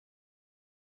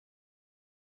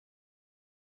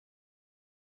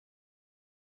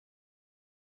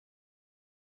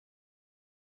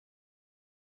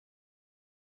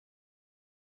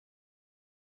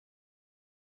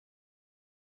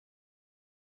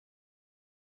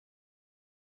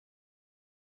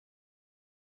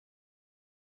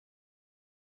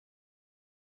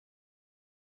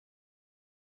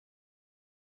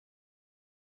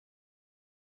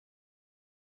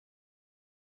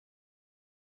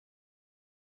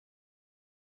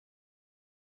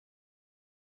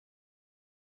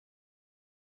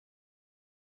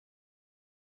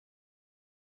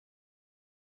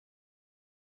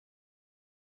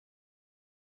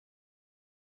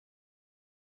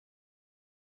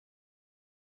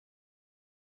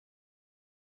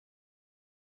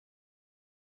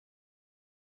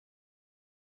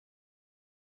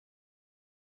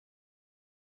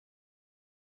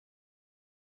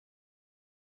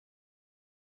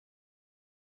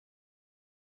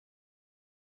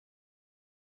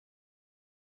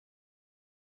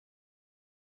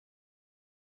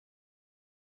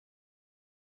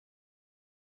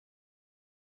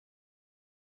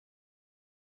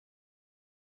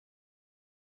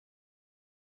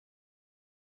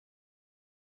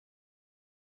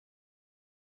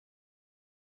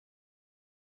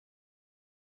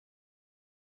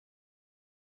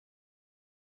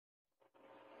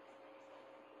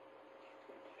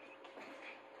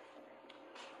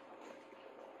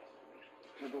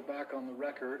 We'll go back on the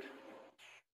record.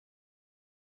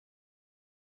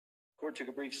 Court took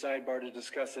a brief sidebar to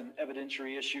discuss an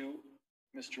evidentiary issue.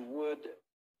 Mr. Wood,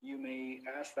 you may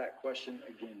ask that question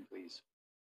again, please.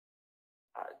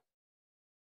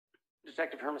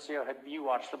 Detective Hermosillo, have you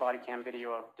watched the body cam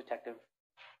video of Detective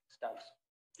Stubbs?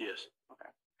 Yes. Okay.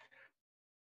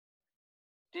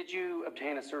 Did you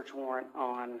obtain a search warrant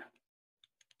on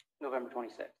November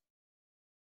 26th?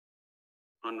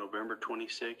 On November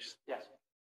 26th? Yes.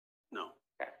 No.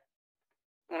 Okay.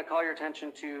 I'm going to call your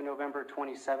attention to November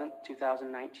 27th,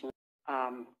 2019.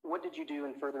 What did you do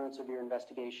in furtherance of your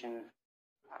investigation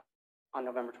on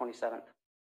November 27th?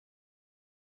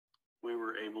 We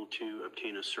were able to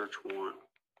obtain a search warrant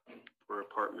for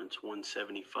apartments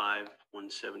 175,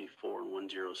 174, and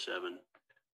 107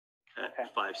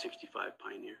 at 565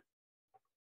 Pioneer.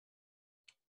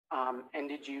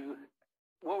 And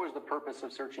what was the purpose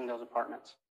of searching those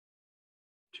apartments?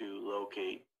 To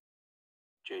locate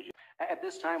JJ. At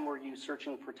this time, were you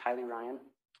searching for Tylee Ryan?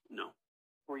 No.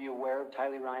 Were you aware of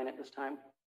Tylee Ryan at this time?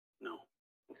 No.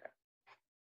 Okay.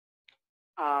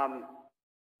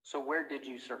 So where did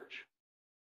you search?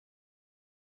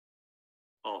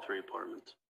 All three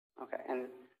apartments. Okay. And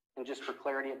And just for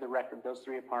clarity of the record, those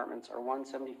three apartments are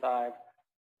 175,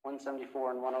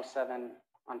 174, and 107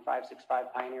 on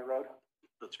 565 Pioneer Road?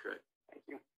 That's correct. Thank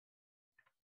you.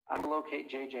 Locate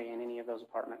JJ in any of those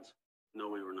apartments? No,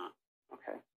 we were not.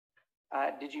 Okay.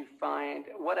 Did you find,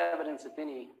 what evidence, if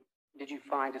any, did you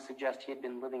find to suggest he had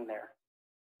been living there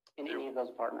in any of those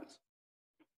apartments?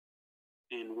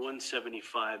 In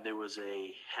 175, there was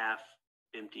a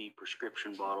half-empty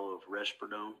prescription bottle of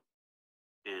Resperdone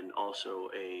and also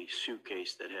a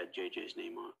suitcase that had JJ's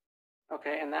name on it.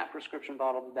 Okay, and that prescription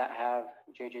bottle, did that have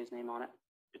JJ's name on it?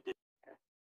 It did. Okay.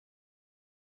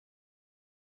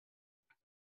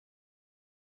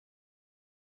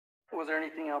 Was there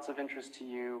anything else of interest to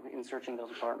you in searching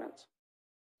those apartments?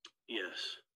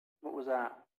 Yes. What was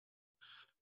that?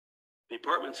 The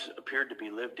apartments appeared to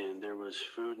be lived in. There was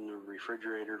food in the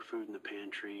refrigerator, food in the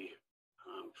pantry,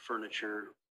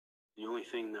 furniture. The only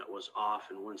thing that was off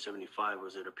in 175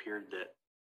 was it appeared that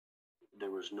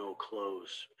there was no clothes.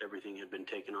 Everything had been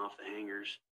taken off the hangers,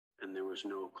 and there was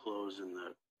no clothes in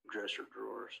the dresser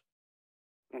drawers.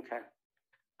 Okay.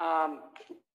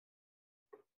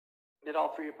 Did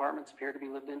all three apartments appear to be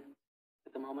lived in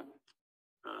at the moment?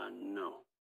 No.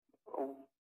 Oh.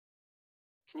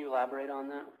 Can you elaborate on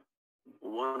that?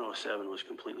 107 was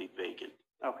completely vacant.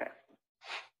 Okay.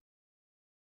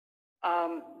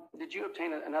 Did you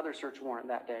obtain another search warrant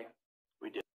that day? We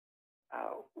did.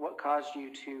 What caused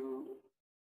you to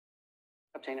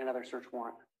obtain another search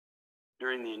warrant?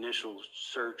 During the initial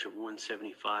search of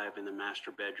 175 in the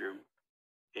master bedroom,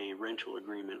 a rental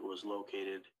agreement was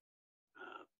located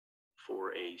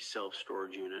for a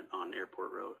self-storage unit on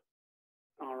Airport Road.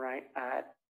 All right.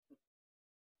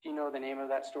 Do you know the name of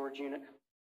that storage unit?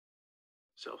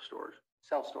 Self-storage.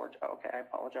 Self-storage. Oh, okay, I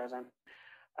apologize.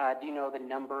 Do you know the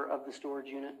number of the storage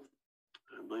unit?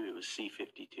 I believe it was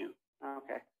C52.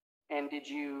 Okay. And did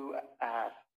you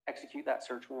execute that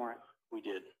search warrant? We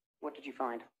did. What did you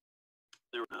find?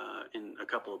 There were in a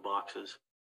couple of boxes,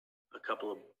 a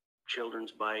couple of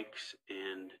children's bikes,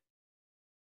 and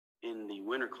in the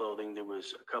winter clothing, there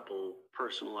was a couple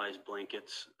personalized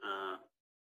blankets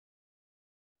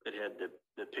that had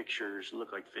the pictures,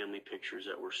 looked like family pictures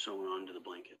that were sewn onto the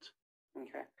blankets.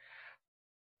 Okay.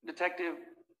 Detective,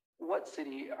 what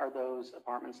city are those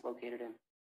apartments located in?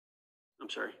 I'm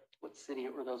sorry? What city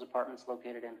were those apartments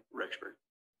located in? Rexburg,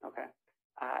 Okay.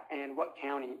 And what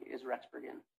county is Rexburg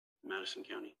in? Madison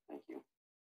County. Thank you.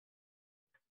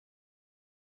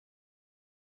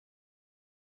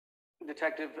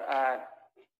 Detective,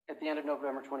 at the end of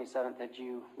November 27th, had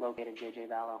you located JJ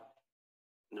Vallow?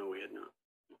 No, we had not.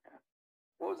 Okay.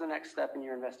 What was the next step in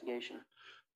your investigation?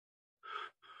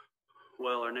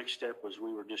 Well, our next step was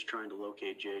we were just trying to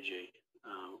locate JJ.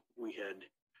 We had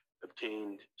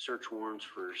obtained search warrants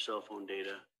for cell phone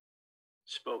data,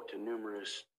 spoke to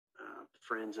numerous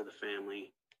friends of the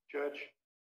family. Judge,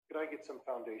 could I get some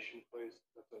foundation, please?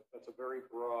 That's a very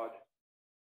broad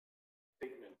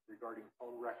statement regarding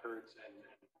phone records and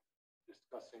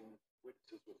discussing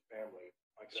witnesses with family.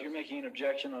 So you're making an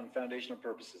objection on foundational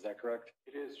purposes, is that correct?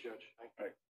 It is, Judge. Thank you. All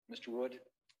right. Mr. Wood?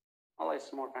 I'll lay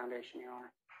some more foundation, Your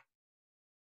Honor.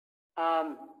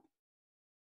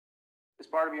 As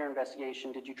part of your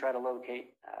investigation, did you try to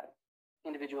locate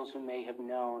individuals who may have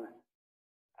known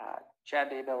Chad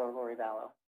Daybell or Lori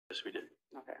Vallow? Yes, we did.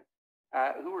 Okay.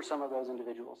 Who were some of those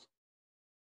individuals?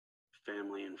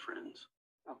 Family and friends.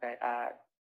 Okay.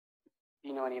 Do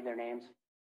you know any of their names?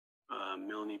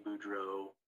 Melanie Boudreau,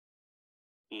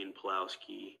 Ian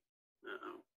Pulowski,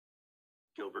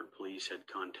 Gilbert Police had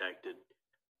contacted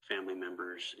family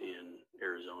members in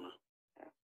Arizona. Okay.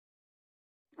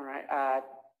 All right.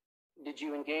 Did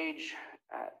you engage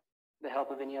the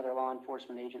help of any other law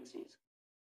enforcement agencies?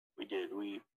 We did.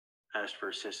 We asked for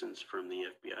assistance from the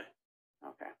FBI.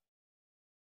 Okay.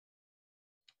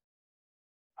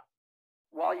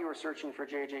 While you were searching for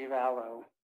JJ Vallow,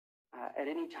 at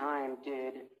any time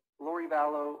did Lori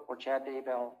Vallow or Chad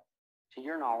Daybell, to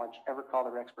your knowledge, ever call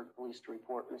the Rexburg Police to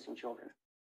report missing children?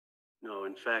 No,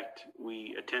 in fact,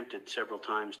 we attempted several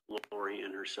times. Lori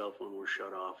and her cell phone were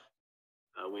shut off.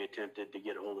 We attempted to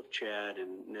get a hold of Chad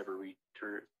and never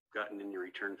gotten any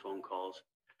return phone calls.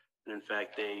 And in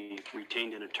fact, they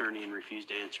retained an attorney and refused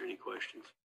to answer any questions.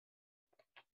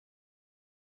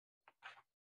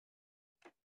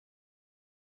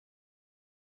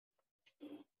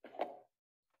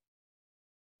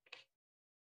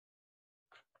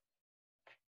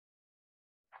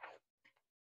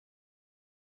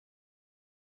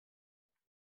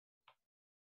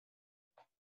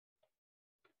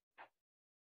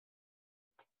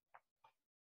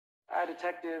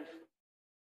 Detective,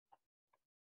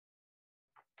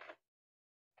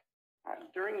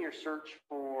 During your search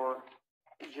for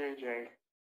JJ,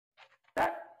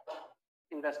 that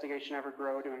investigation ever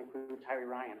grow to include Tyree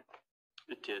Ryan?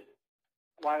 It did.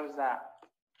 Why was that?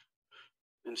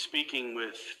 In speaking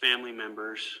with family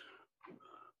members,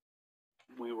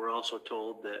 we were also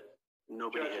told that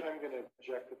nobody Judge, had. I'm going to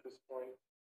object at this point.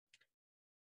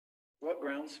 What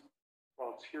grounds?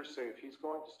 Well, it's hearsay. If he's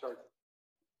going to start,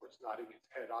 or it's not in his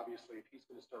head, obviously, if he's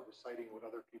going to start reciting what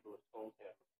other people have told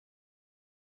him,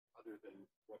 other than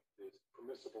what is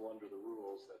permissible under the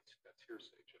rules, that's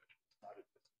hearsay, Judge. It's not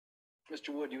admissible.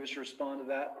 Mr. Wood, you wish to respond to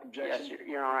that Yes, objection?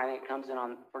 Your Honor, I think it comes in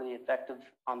for the effect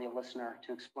on the listener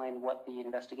to explain what the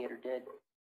investigator did.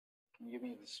 Can you give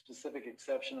me the specific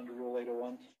exception under Rule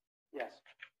 801? Yes.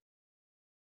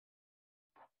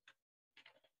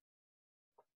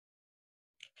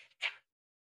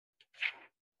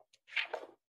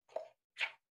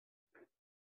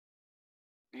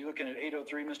 Are you looking at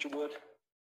 803, Mr. Wood?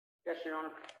 Yes, Your Honor.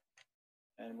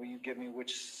 And will you give me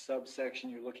which subsection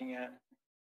you're looking at?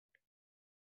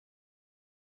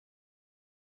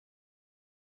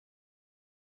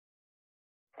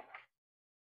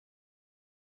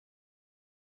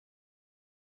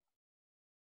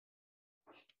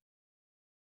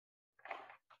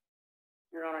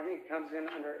 Your Honor, I think it comes in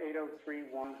under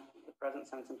 803.1, the present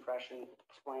sense impression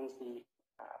explains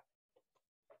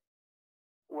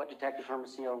what Detective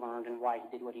Hermosillo learned and why he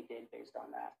did what he did based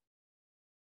on that.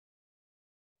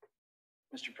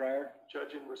 Mr. Pryor?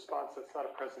 Judge, in response, that's not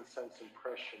a present sense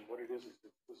impression. What it is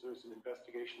there's an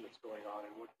investigation that's going on,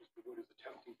 and what Mr. Wood is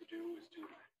attempting to do is to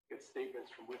get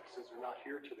statements from witnesses who are not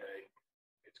here today.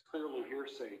 It's clearly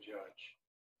hearsay, Judge.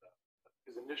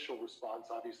 His initial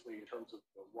response, obviously, in terms of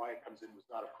why it comes in, was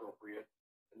not appropriate,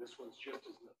 and this one's just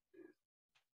as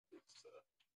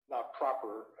not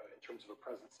proper in terms of a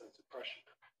present sense impression.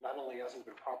 Not only hasn't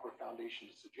been a proper foundation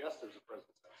to suggest there's a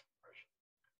present sense impression,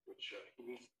 which he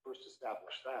needs to first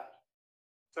establish that.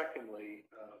 Secondly,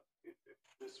 if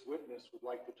this witness would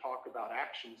like to talk about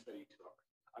actions that he took,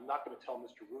 I'm not going to tell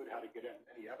Mr. Wood how to get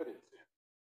any evidence in,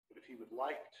 but if he would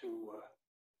like to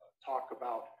talk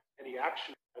about any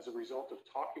action as a result of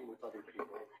talking with other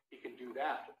people, he can do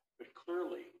that. But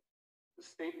clearly, the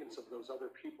statements of those other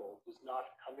people does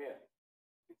not come in.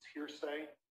 It's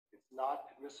hearsay. It's not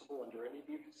admissible under any of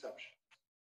the exceptions.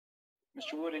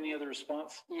 Mr. Wood, any other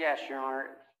response? Yes, Your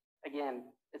Honor. Again,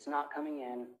 it's not coming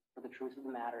in for the truth of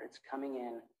the matter. It's coming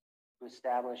in to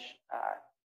establish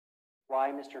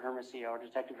why Mr. Hermosillo, or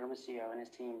Detective Hermosillo, and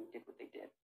his team did what they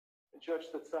did. And Judge,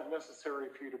 that's not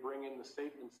necessary for you to bring in the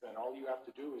statements then. All you have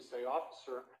to do is say,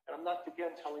 officer, and I'm not,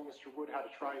 again, telling Mr. Wood how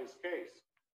to try his case,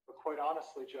 but quite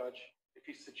honestly, Judge, if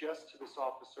he suggests to this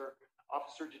officer,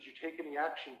 officer, did you take any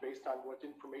action based on what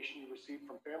information you received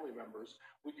from family members,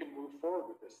 we can move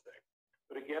forward with this thing.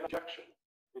 But again, objection.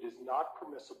 It is not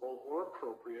permissible or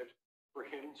appropriate for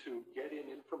him to get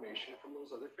in information from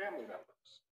those other family members.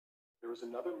 There is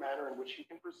another manner in which he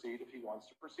can proceed if he wants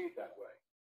to proceed that way.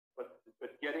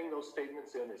 But getting those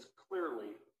statements in is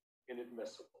clearly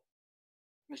inadmissible.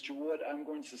 Mr. Wood, I'm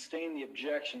going to sustain the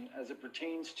objection as it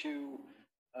pertains to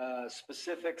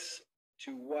specifics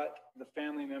to what the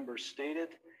family members stated.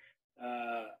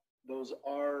 Those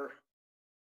are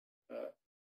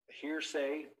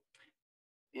hearsay.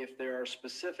 If there are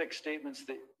specific statements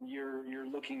that you're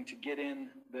looking to get in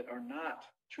that are not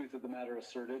truth of the matter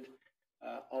asserted,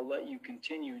 I'll let you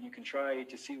continue and you can try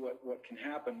to see what can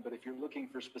happen. But if you're looking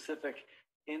for specific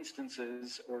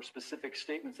instances or specific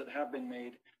statements that have been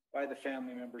made by the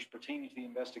family members pertaining to the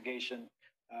investigation,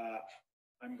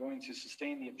 I'm going to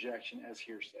sustain the objection as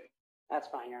hearsay. That's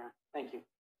fine, Your Honor. Thank you.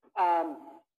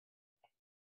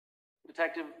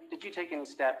 Detective, did you take any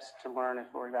steps to learn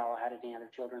if Lori Vallow had any other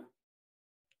children?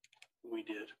 We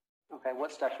did. Okay,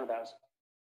 what steps were those?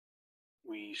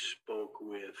 We spoke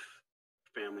with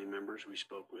family members. We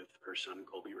spoke with her son,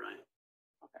 Colby Ryan.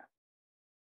 Okay.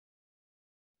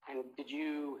 And did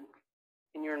you,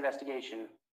 in your investigation,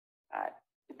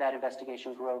 did that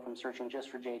investigation grow from searching just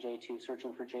for JJ to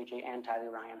searching for JJ and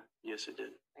Tyler Ryan? Yes, it did.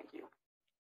 Thank you.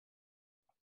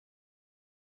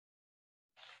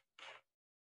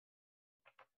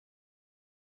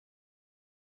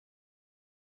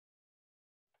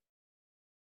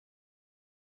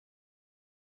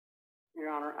 Your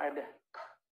Honor, I'd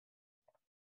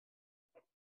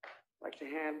like to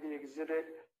hand the exhibit,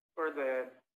 or the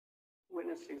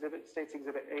witness exhibit, State's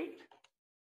Exhibit 8.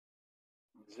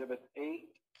 Exhibit 8.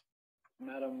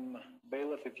 Madam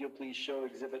Bailiff, if you'll please show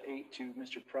Exhibit 8 to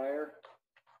Mr. Pryor.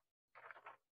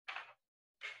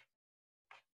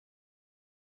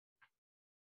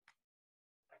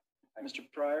 Mr.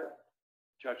 Pryor?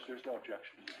 Judge, there's no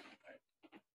objection.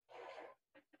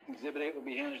 Exhibit 8 will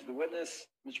be handed to the witness.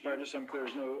 Mr. Pryor, just so I'm clear,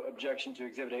 there's no objection to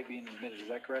Exhibit 8 being admitted. Is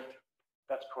that correct?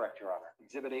 That's correct, Your Honor.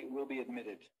 Exhibit 8 will be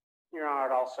admitted. Your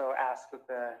Honor, I'd also ask that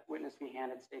the witness be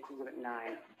handed State's Exhibit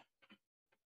 9.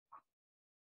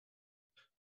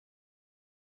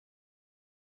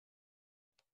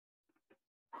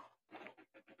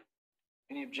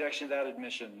 Any objection to that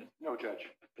admission? No, Judge.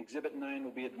 Exhibit 9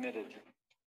 will be admitted.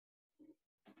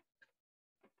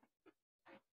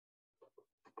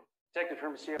 Detective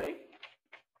Hermosillo.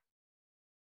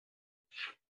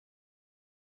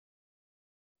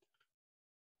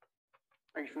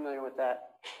 Are you familiar with that,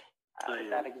 I am.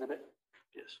 that exhibit?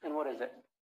 Yes. And what is it?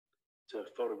 It's a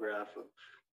photograph of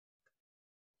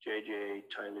JJ,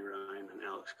 Tyler Ryan, and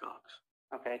Alex Cox.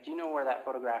 Okay, do you know where that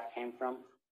photograph came from?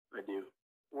 I do.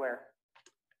 Where?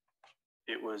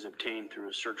 It was obtained through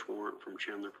a search warrant from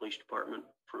Chandler Police Department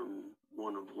from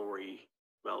one of Lori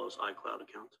Vallow's iCloud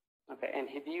accounts. Okay, and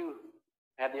have you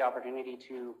had the opportunity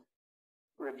to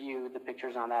review the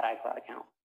pictures on that iCloud account?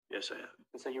 Yes, I have.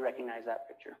 And so you recognize that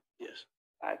picture? Yes.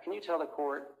 Can you tell the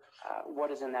court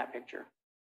what is in that picture?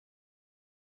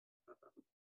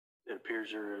 It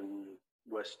appears they're in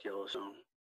West Yellowstone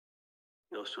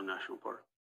National Park.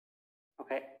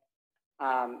 Okay.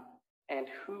 And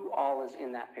who all is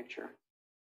in that picture?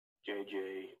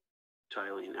 JJ,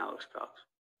 Tylee, and Alex Cox.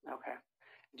 Okay.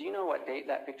 Do you know what date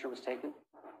that picture was taken?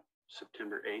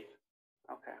 September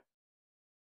 8th, Okay.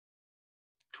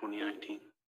 2019.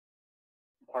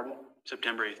 Pardon?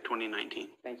 September 8th, 2019.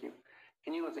 Thank you.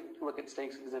 Can you look at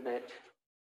State's Exhibit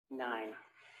 9?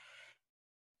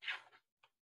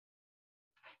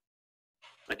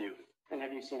 I do. And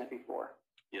have you seen it before?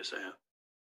 Yes, I have.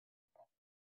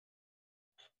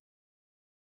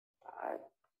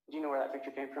 Do you know where that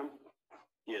picture came from?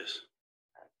 Yes.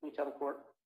 Can you tell the court?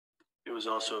 It was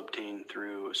also obtained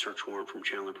through a search warrant from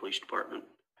Chandler Police Department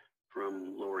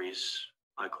from Lori's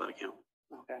iCloud account.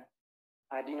 Okay.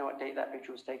 Do you know what date that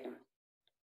picture was taken?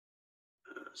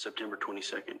 September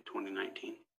 22nd,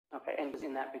 2019. Okay, and was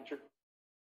in that picture?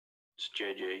 It's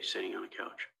JJ sitting on a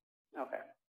couch. Okay.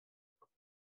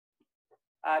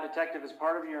 Detective, as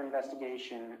part of your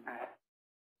investigation,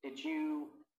 did you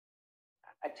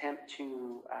attempt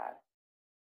to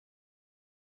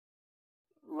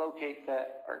locate the,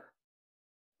 or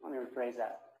let me rephrase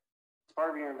that. As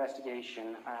part of your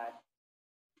investigation,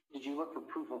 did you look for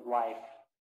proof of life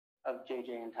of JJ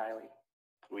and Tylee?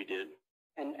 We did.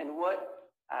 And what,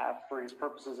 for his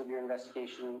purposes of your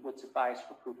investigation, would suffice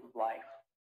for proof of life?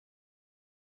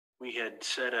 We had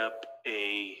set up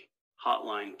a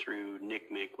hotline through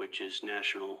NCMEC, which is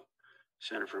National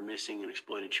Center for Missing and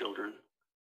Exploited Children.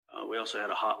 We also had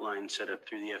a hotline set up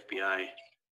through the FBI,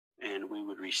 and we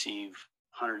would receive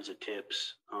hundreds of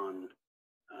tips on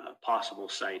possible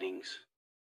sightings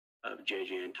of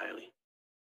JJ and Tylee.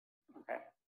 Okay.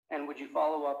 And would you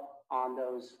follow up on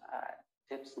those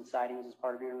tips and sightings as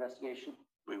part of your investigation?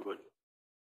 We would.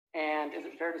 And is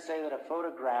it fair to say that a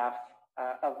photograph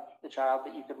of the child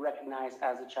that you could recognize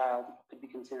as a child could be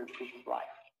considered proof of life?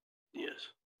 Yes.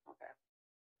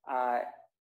 Okay.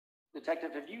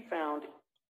 Detective, have you found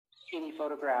any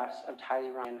photographs of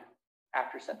Tylee Ryan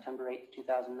after September 8th,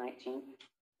 2019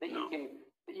 that No.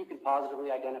 you can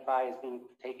positively identify as being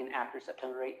taken after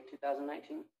September 8th,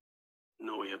 2019?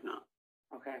 No, we have not.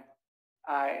 Okay.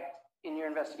 In your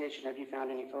investigation, have you found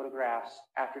any photographs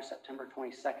after September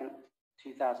 22nd,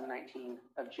 2019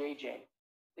 of JJ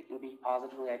that can be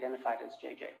positively identified as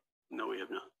JJ? No, we have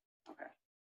not. Okay.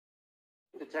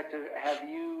 Detective, have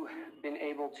you been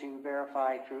able to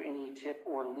verify through any tip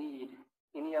or lead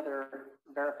any other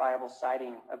verifiable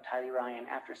sighting of Tylee Ryan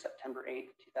after September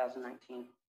 8th, 2019?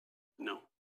 No.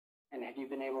 And have you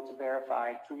been able to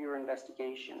verify through your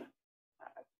investigation,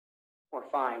 or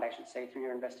find, I should say, through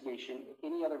your investigation,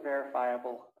 any other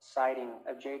verifiable sighting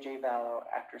of JJ Vallow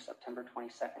after September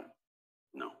 22nd?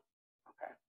 No.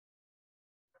 Okay.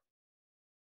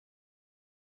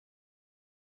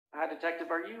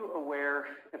 Detective, are you aware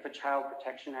if a Child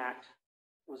Protection Act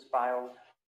was filed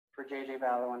for JJ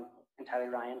Vallow and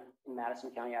Tylee Ryan in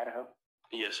Madison County, Idaho?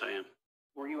 Yes, I am.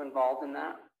 Were you involved in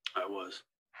that? I was.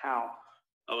 How?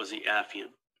 I was the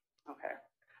affiant. Okay.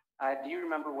 Do you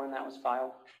remember when that was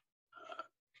filed?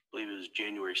 I believe it was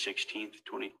January 16th,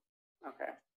 20.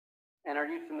 Okay. And are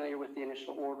you familiar with the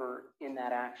initial order in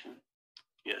that action?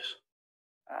 Yes.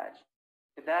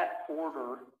 Did that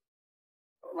order,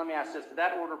 let me ask this, did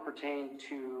that order pertain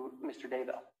to Mr.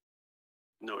 Daybell?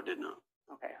 No, it did not.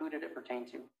 Okay. Who did it pertain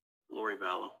to? Lori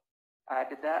Vallow.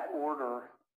 Did that order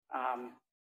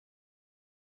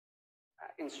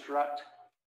instruct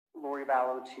Lori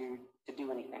Vallow to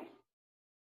do anything?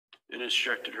 It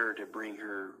instructed her to bring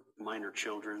her minor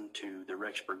children to the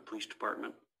Rexburg Police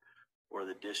Department or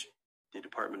the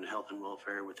Department of Health and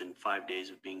Welfare within 5 days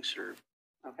of being served.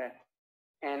 Okay.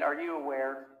 And are you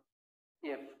aware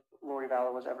if Lori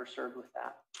Vallow was ever served with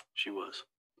that? She was.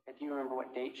 Okay. Do you remember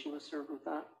what date she was served with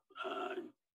that?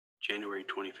 January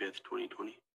 25th,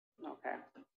 2020. Okay.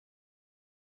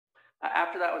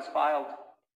 After that was filed,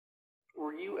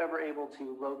 were you ever able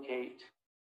to locate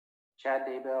Chad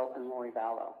Daybell and Lori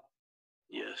Vallow?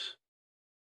 Yes.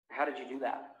 How did you do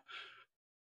that?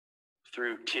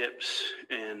 Through tips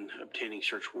and obtaining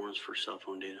search warrants for cell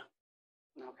phone data.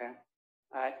 Okay.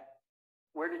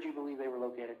 Where did you believe they were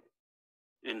located?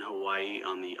 In Hawaii,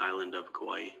 on the island of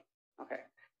Kauai. Okay.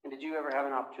 And did you ever have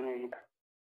an opportunity there?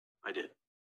 I did.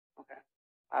 Okay.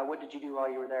 What did you do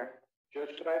while you were there?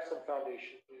 Judge, could I have some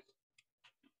foundation, please?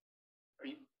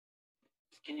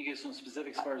 Can you give some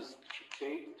specifics as far as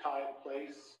Date, time,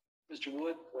 place, Mr.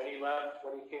 Wood? when he left,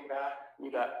 when he came back?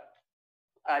 You bet.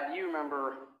 Do you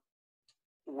remember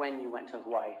when you went to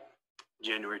Hawaii?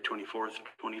 January 24th,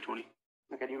 2020.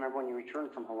 Okay. Do you remember when you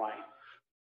returned from Hawaii?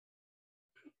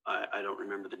 I don't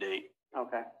remember the date.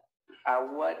 Okay.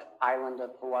 What island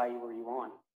of Hawaii were you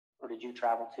on? Or did you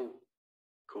travel to?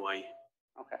 Kauai.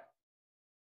 Okay.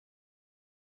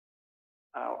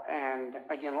 And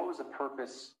again, what was the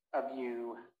purpose of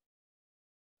you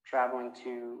traveling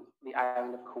to the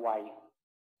island of Kauai?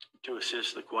 To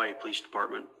assist the Kauai Police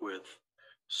Department with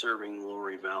serving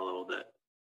Lori Vallow that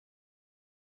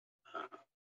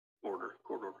court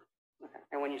order. Okay.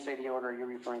 And when you say the order, you're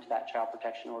referring to that child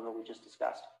protection order we just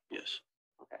discussed? Yes.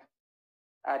 Okay.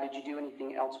 Did you do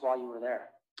anything else while you were there?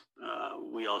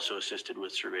 We also assisted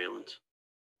with surveillance.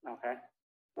 Okay.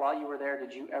 While you were there,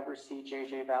 did you ever see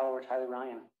J.J. Vallow or Tyler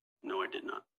Ryan? No, I did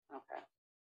not.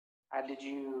 Okay. Did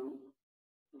you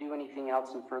do anything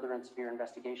else in furtherance of your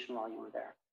investigation while you were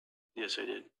there? Yes, I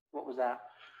did. What was that?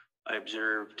 I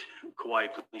observed Kauai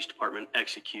Police Department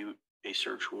execute a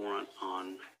search warrant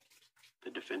on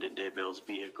the defendant Daybell's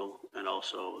vehicle and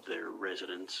also their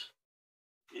residence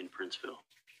in Princeville.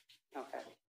 Okay.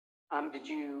 Did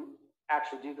you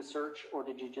actually do the search or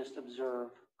did you just observe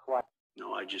Kauai?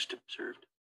 No, I just observed.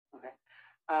 Okay.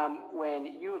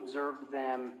 When you observed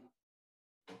them,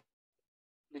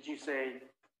 did you say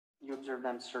you observed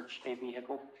them search a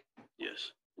vehicle?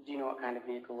 Yes. Do you know what kind of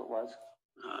vehicle it was?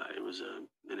 It was an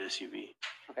SUV.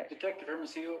 Okay. Detective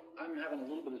Hermosillo, I'm having a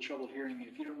little bit of trouble hearing you.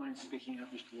 If you don't mind speaking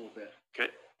up just a little bit.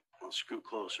 Okay, I'll scoot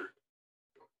closer.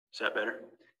 Is that better?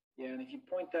 Yeah, and if you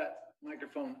point that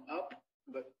microphone up,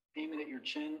 but aim it at your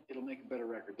chin, it'll make a better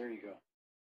record. There you go.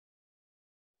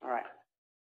 All right.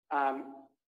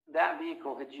 That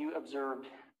vehicle, had you observed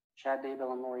Chad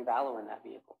Daybell and Lori Vallow in that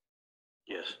vehicle?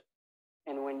 Yes.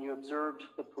 And when you observed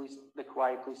the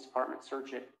Kauai Police Department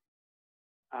search it,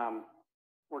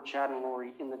 were Chad and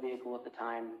Lori in the vehicle at the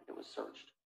time it was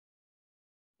searched?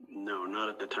 No, not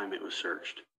at the time it was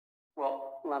searched.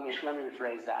 Well, let me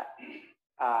rephrase that.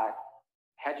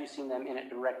 Had you seen them in it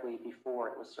directly before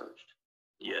it was searched?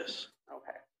 Yes.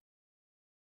 Okay.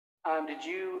 Did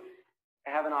you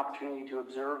have an opportunity to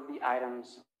observe the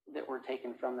items that were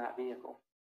taken from that vehicle?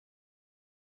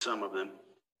 Some of them.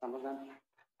 Some of them?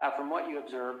 From what you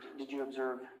observed, did you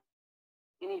observe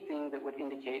anything that would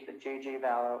indicate that J.J.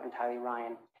 Vallow and Tylee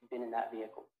Ryan had been in that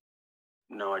vehicle?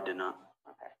 No, I did not.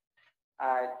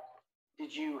 Okay.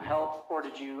 Did you help or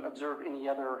did you observe any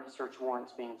other search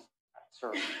warrants being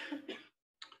served?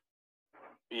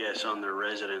 Yes, on their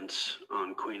residence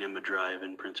on Queen Emma Drive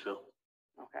in Princeville.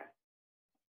 Okay.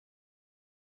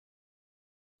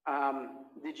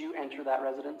 Did you enter that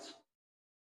residence?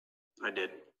 I did.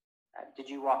 Did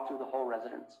you walk through the whole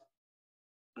residence?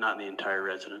 Not the entire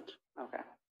residence. Okay.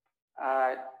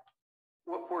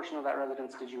 What portion of that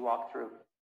residence did you walk through?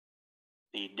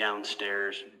 The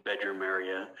downstairs bedroom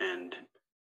area and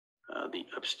the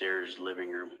upstairs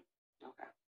living room.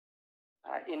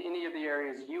 Okay. In any of the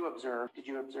areas you observed, did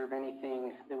you observe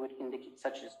anything that would indicate,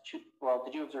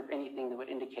 did you observe anything that would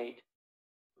indicate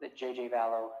that J.J.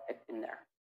 Vallow had been there?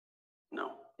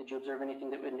 No. Did you observe anything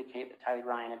that would indicate that Tylee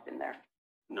Ryan had been there?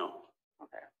 No.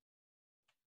 Okay.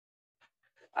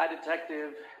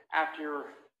 Detective,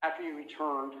 after you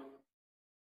returned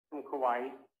from Kauai,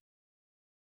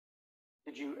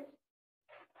 did you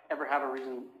ever have a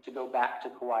reason to go back to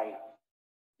Kauai?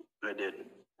 I did.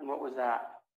 And what was that?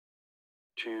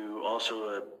 To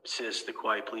also assist the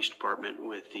Kauai Police Department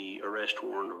with the arrest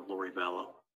warrant of Lori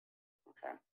Vallow.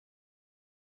 Okay.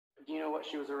 Do you know what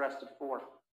she was arrested for?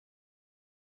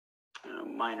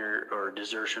 Minor or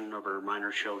desertion of her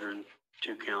minor children,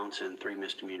 2 counts and 3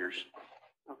 misdemeanors.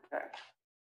 Okay.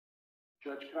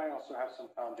 Judge, can I also have some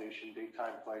foundation, date,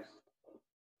 time, place?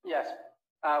 Yes.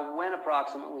 When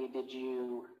approximately did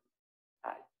you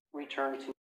return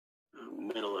to?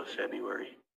 Middle of February.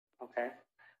 Okay.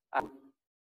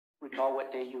 Recall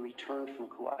what day you returned from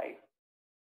Kauai?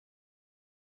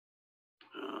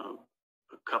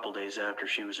 A couple days after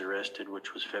she was arrested,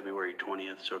 which was February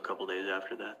 20th, so a couple days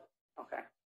after that. Okay.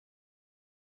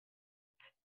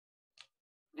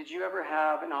 Did you ever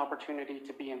have an opportunity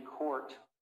to be in court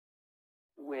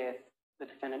with the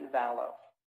defendant Vallow?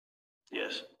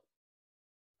 Yes.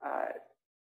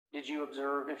 Did you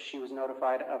observe if she was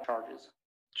notified of charges?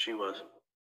 She was.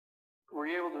 Were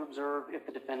you able to observe if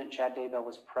the defendant, Chad Daybell,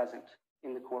 was present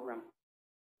in the courtroom?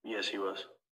 Yes, he was.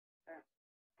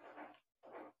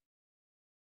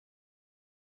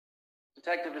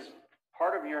 Detective, as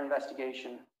part of your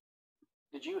investigation,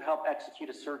 did you help execute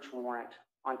a search warrant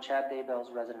on Chad Daybell's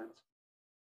residence?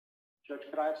 Judge,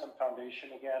 could I have some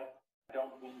foundation again? I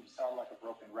don't mean to sound like a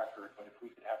broken record, but if we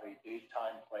could have a date,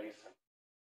 time, place, and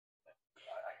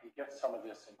I could get some of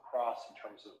this in cross in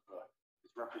terms of his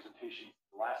representation.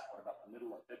 The last one about the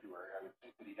middle of February, I would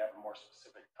think that he'd have a more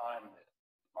specific time in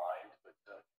mind, but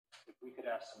if we could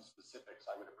have some specifics,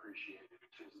 I would appreciate it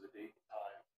in terms of the date and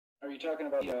time. Are you talking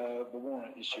about the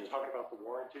warrant issue? I'm talking about the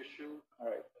warrant issue.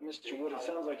 All right, Mr. Wood, it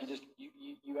sounds like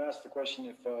you asked the question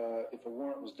if a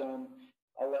warrant was done.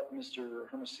 I'll let Mr.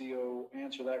 Hermosillo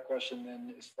answer that question.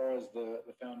 Then as far as the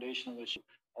foundational issue,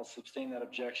 I'll sustain that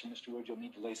objection. Mr. Wood, you'll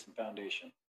need to lay some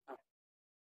foundation.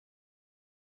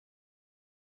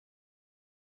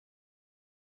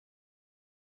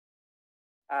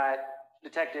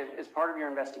 Detective, as part of your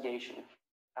investigation,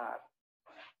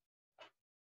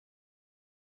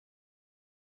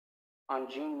 on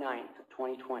June 9th,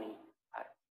 2020,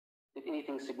 did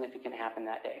anything significant happen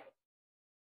that day?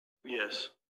 Yes.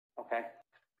 Okay.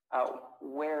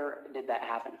 Where did that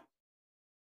happen?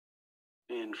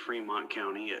 In Fremont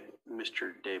County at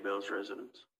Mr. Daybell's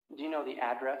residence. Do you know the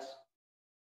address?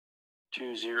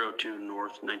 202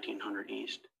 North 1900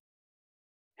 East.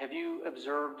 Have you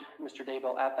observed Mr.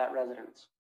 Daybell at that residence?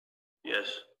 Yes.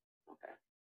 Okay.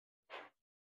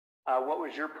 What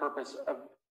was your purpose of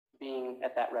being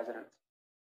at that residence?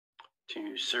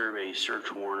 To serve a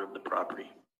search warrant of the property.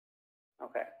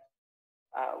 Okay.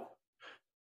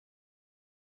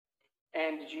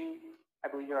 And did you, I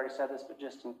believe you already said this, but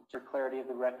just for clarity of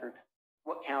the record,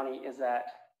 what county is that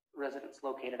residence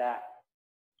located at?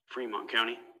 Fremont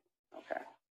County. Okay.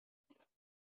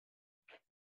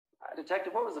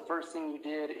 Detective, what was the first thing you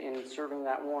did in serving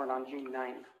that warrant on June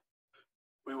 9th?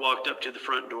 We walked up to the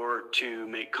front door to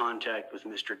make contact with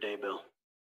Mr. Daybell.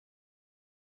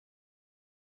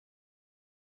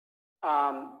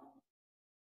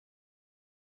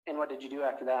 And what did you do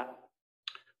after that?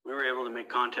 We were able to make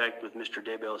contact with Mr.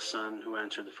 Daybell's son, who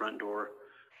answered the front door.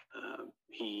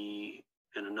 He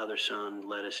and another son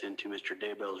led us into Mr.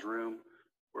 Daybell's room,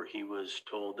 where he was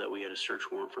told that we had a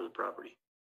search warrant for the property.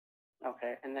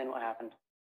 Okay, and then what happened?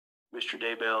 Mr.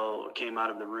 Daybell came out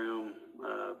of the room.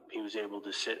 He was able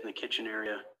to sit in the kitchen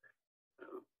area.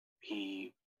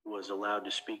 He was allowed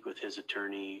to speak with his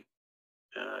attorney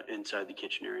inside the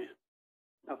kitchen area.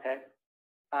 Okay.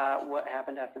 What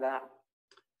happened after that?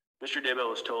 Mr. Daybell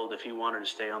was told if he wanted to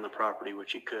stay on the property,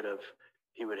 which he could have,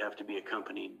 he would have to be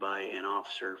accompanied by an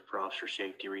officer for officer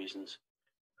safety reasons.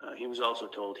 He was also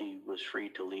told he was free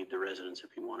to leave the residence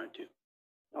if he wanted to.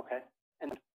 Okay.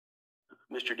 And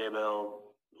Mr. Daybell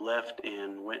left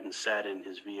and went and sat in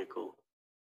his vehicle,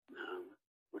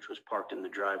 which was parked in the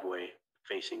driveway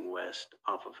facing west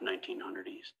off of 1900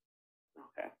 East.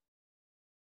 Okay.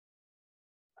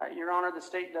 Your Honor, the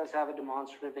state does have a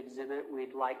demonstrative exhibit.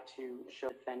 We'd like to show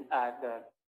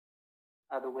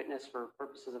the witness for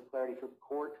purposes of clarity for the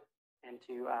court and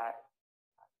to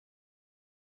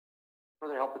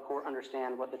further help the court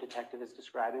understand what the detective is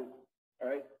describing. All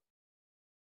right.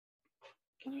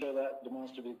 Can you show that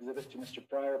demonstrative exhibit to Mr.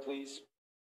 Pryor, please?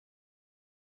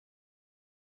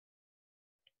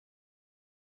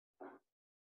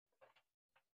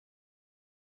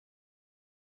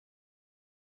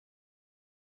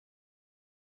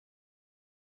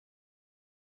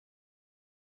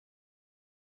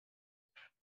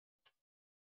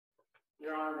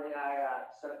 Your Honor, may I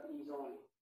set up the easel and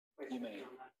wait? You may.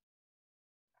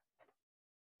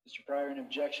 Mr. Pryor, an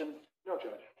objection? No,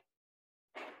 Judge.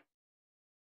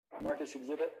 Marcus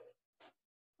exhibit?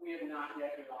 We have not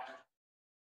yet, Your Honor.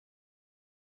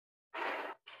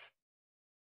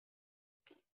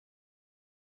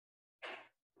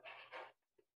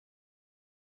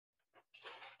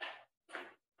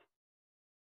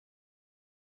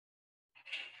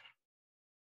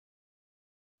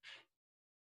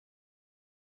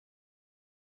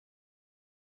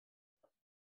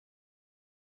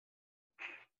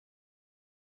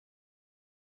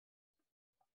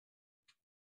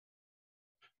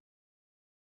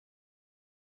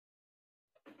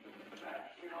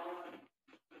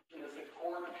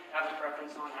 have a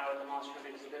preference on how a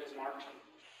demonstrative exhibit is marked?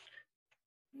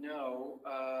 No,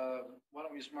 why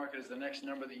don't we just mark it as the next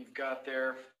number that you've got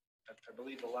there? I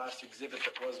believe the last exhibit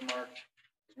that was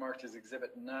marked as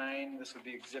Exhibit 9. This would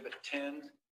be Exhibit 10.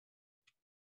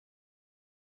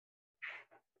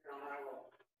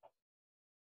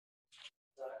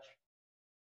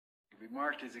 It'll be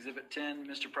marked as Exhibit 10.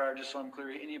 Mr. Pryor, just so I'm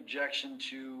clear, any objection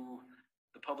to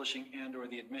the publishing and or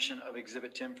the admission of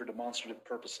Exhibit 10 for demonstrative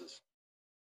purposes?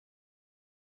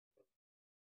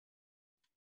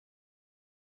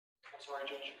 I'm sorry,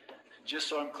 Judge. Just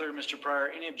so I'm clear, Mr. Pryor,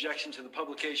 any objection to the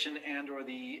publication and or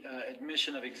the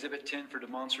admission of Exhibit 10 for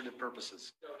demonstrative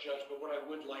purposes? No, Judge, but what I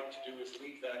would like to do is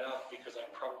leave that up because I'm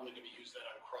probably going to use that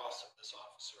on cross of this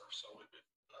officer. So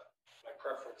my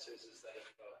preference is that if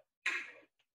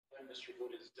when Mr.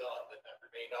 Wood is done, that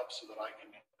remain up so that I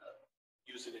can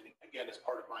use it again as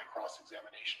part of my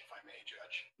cross-examination, if I may,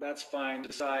 Judge. That's fine.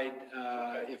 Decide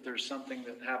if there's something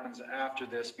that happens after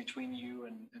this between you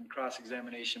and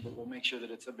cross-examination, but we'll make sure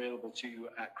that it's available to you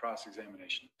at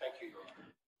cross-examination. Thank you, Your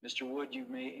Honor. Mr. Wood, you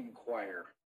may inquire.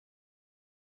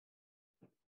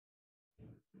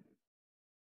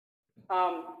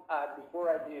 Before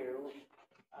I do,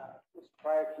 Mr.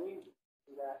 Pryor, can you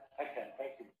do that? I can,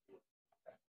 thank you.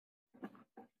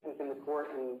 Within the court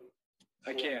and.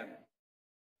 I can.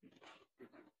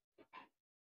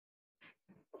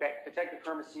 Okay, Detective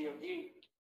Hermosillo, do you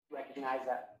recognize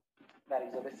that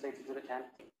exhibit, states Exhibit 10?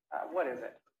 What is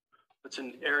it? It's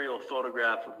an aerial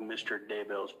photograph of Mr.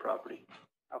 Daybell's property.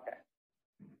 Okay.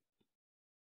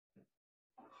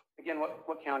 Again,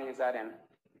 what county is that in?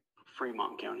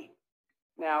 Fremont County.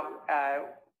 Now,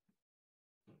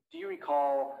 do you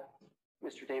recall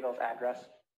Mr. Daybell's address?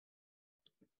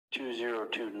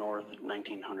 202 North,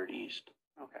 1900 East.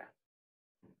 Okay.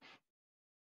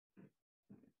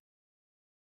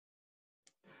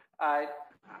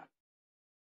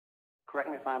 Correct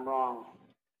me if I'm wrong.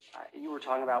 You were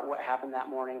talking about what happened that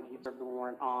morning. You served the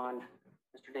warrant on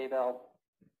Mr. Daybell.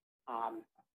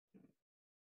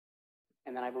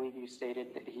 And then I believe you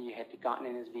stated that he had gotten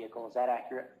in his vehicle. Is that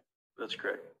accurate? That's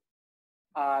correct.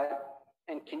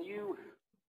 And can you,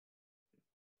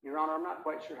 Your Honor, I'm not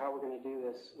quite sure how we're going to do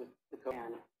this with the code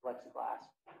and plexiglass.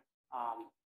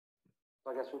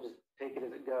 So I guess we'll just take it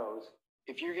as it goes.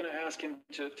 If you're going to ask him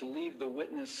to leave the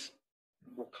witness,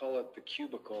 we'll call it the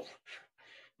cubicle,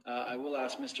 I will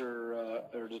ask Mr.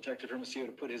 or Detective Hermosillo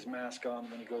to put his mask on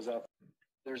when he goes up.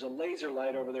 There's a laser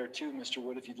light over there too, Mr.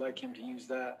 Wood, if you'd like him to use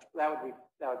that. That would be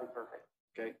perfect.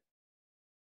 Okay.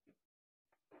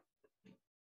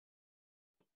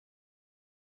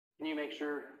 Can you make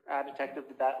sure, Detective,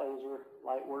 that laser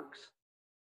light works?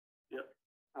 Yep.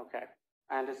 Okay.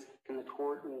 And can the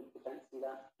court and defense see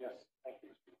that? Yes, thank you.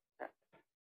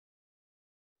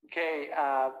 Okay,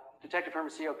 Detective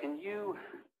Hermosillo, can you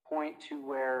point to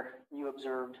where you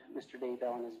observed Mr.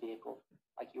 Daybell in his vehicle,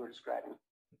 like you were describing?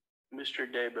 Mr.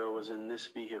 Daybell was in this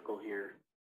vehicle here,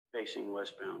 facing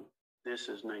westbound. This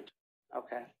is 19.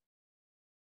 Okay.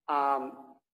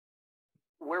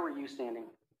 Where were you standing?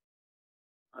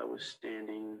 I was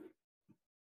standing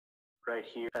right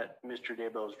here at Mr.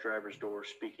 Daybell's driver's door,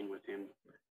 speaking with him,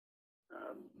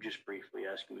 just briefly,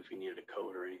 asking if he needed a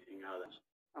code or anything out of this.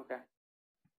 Okay.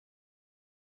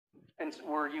 And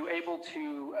were you able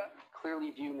to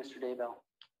clearly view Mr. Daybell?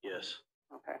 Yes.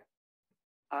 Okay.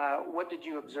 What did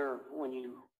you observe when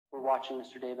you were watching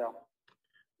Mr. Daybell?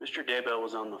 Mr. Daybell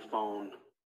was on the phone.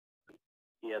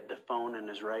 He had the phone in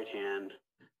his right hand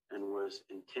and was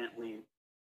intently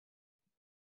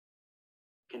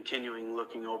continuing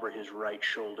looking over his right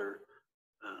shoulder.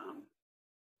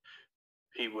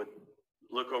 He would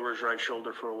look over his right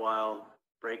shoulder for a while,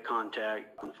 break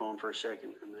contact on the phone for a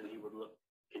second, and then he would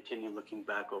continue looking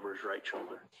back over his right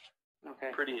shoulder.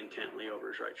 Okay. Pretty intently over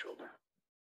his right shoulder.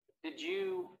 Did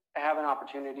you have an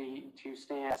opportunity to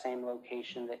stand at the same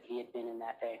location that he had been in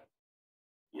that day?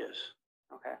 Yes.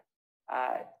 Okay.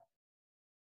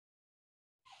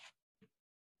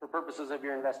 For purposes of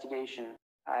your investigation,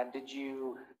 did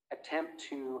you attempt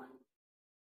to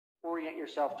orient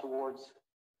yourself towards,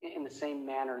 in the same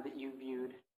manner that you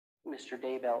viewed Mr.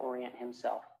 Daybell orient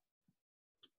himself?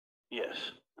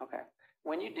 Yes. Okay.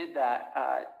 When you did that,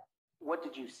 what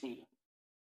did you see?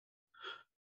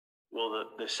 Well,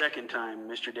 the second time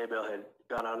Mr. Daybell had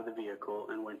got out of the vehicle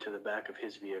and went to the back of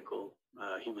his vehicle,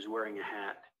 he was wearing a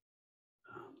hat.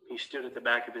 He stood at the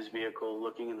back of his vehicle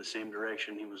looking in the same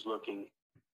direction he was looking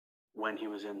when he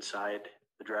was inside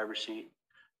the driver's seat.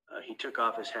 He took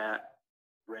off his hat,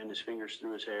 ran his fingers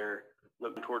through his hair,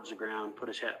 looked towards the ground, put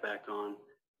his hat back on,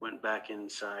 went back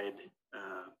inside the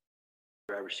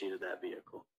driver's seat of that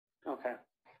vehicle. Okay.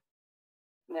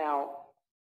 Now,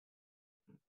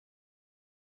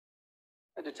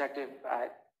 a detective, I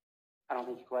don't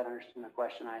think you quite understand the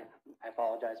question. I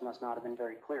apologize, must not have been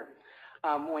very clear.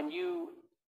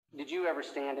 Did you ever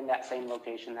stand in that same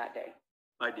location that day?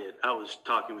 I did. I was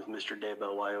talking with Mr.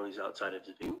 Daybell while he's outside of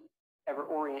his vehicle. Ever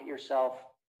orient yourself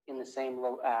in the same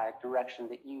direction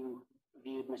that you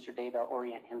viewed Mr. Daybell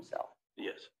orient himself?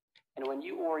 Yes. And when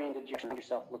you oriented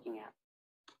yourself looking at?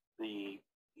 The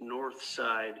north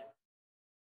side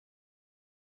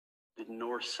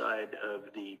of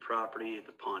the property,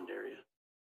 the pond area.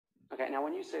 Okay, now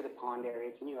when you say the pond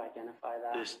area, can you identify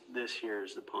that? This here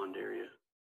is the pond area.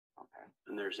 Okay.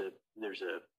 And there's a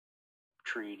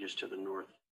tree just to the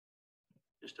north,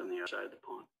 just on the other side of the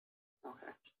pond.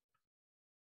 Okay.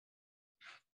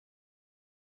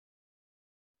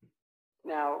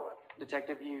 Now,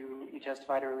 Detective, you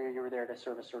testified earlier you were there to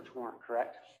serve a search warrant,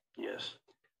 correct? Yes.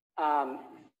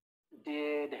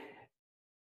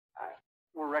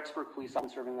 Were Rexburg police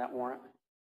officers serving that warrant?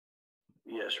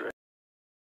 Yes,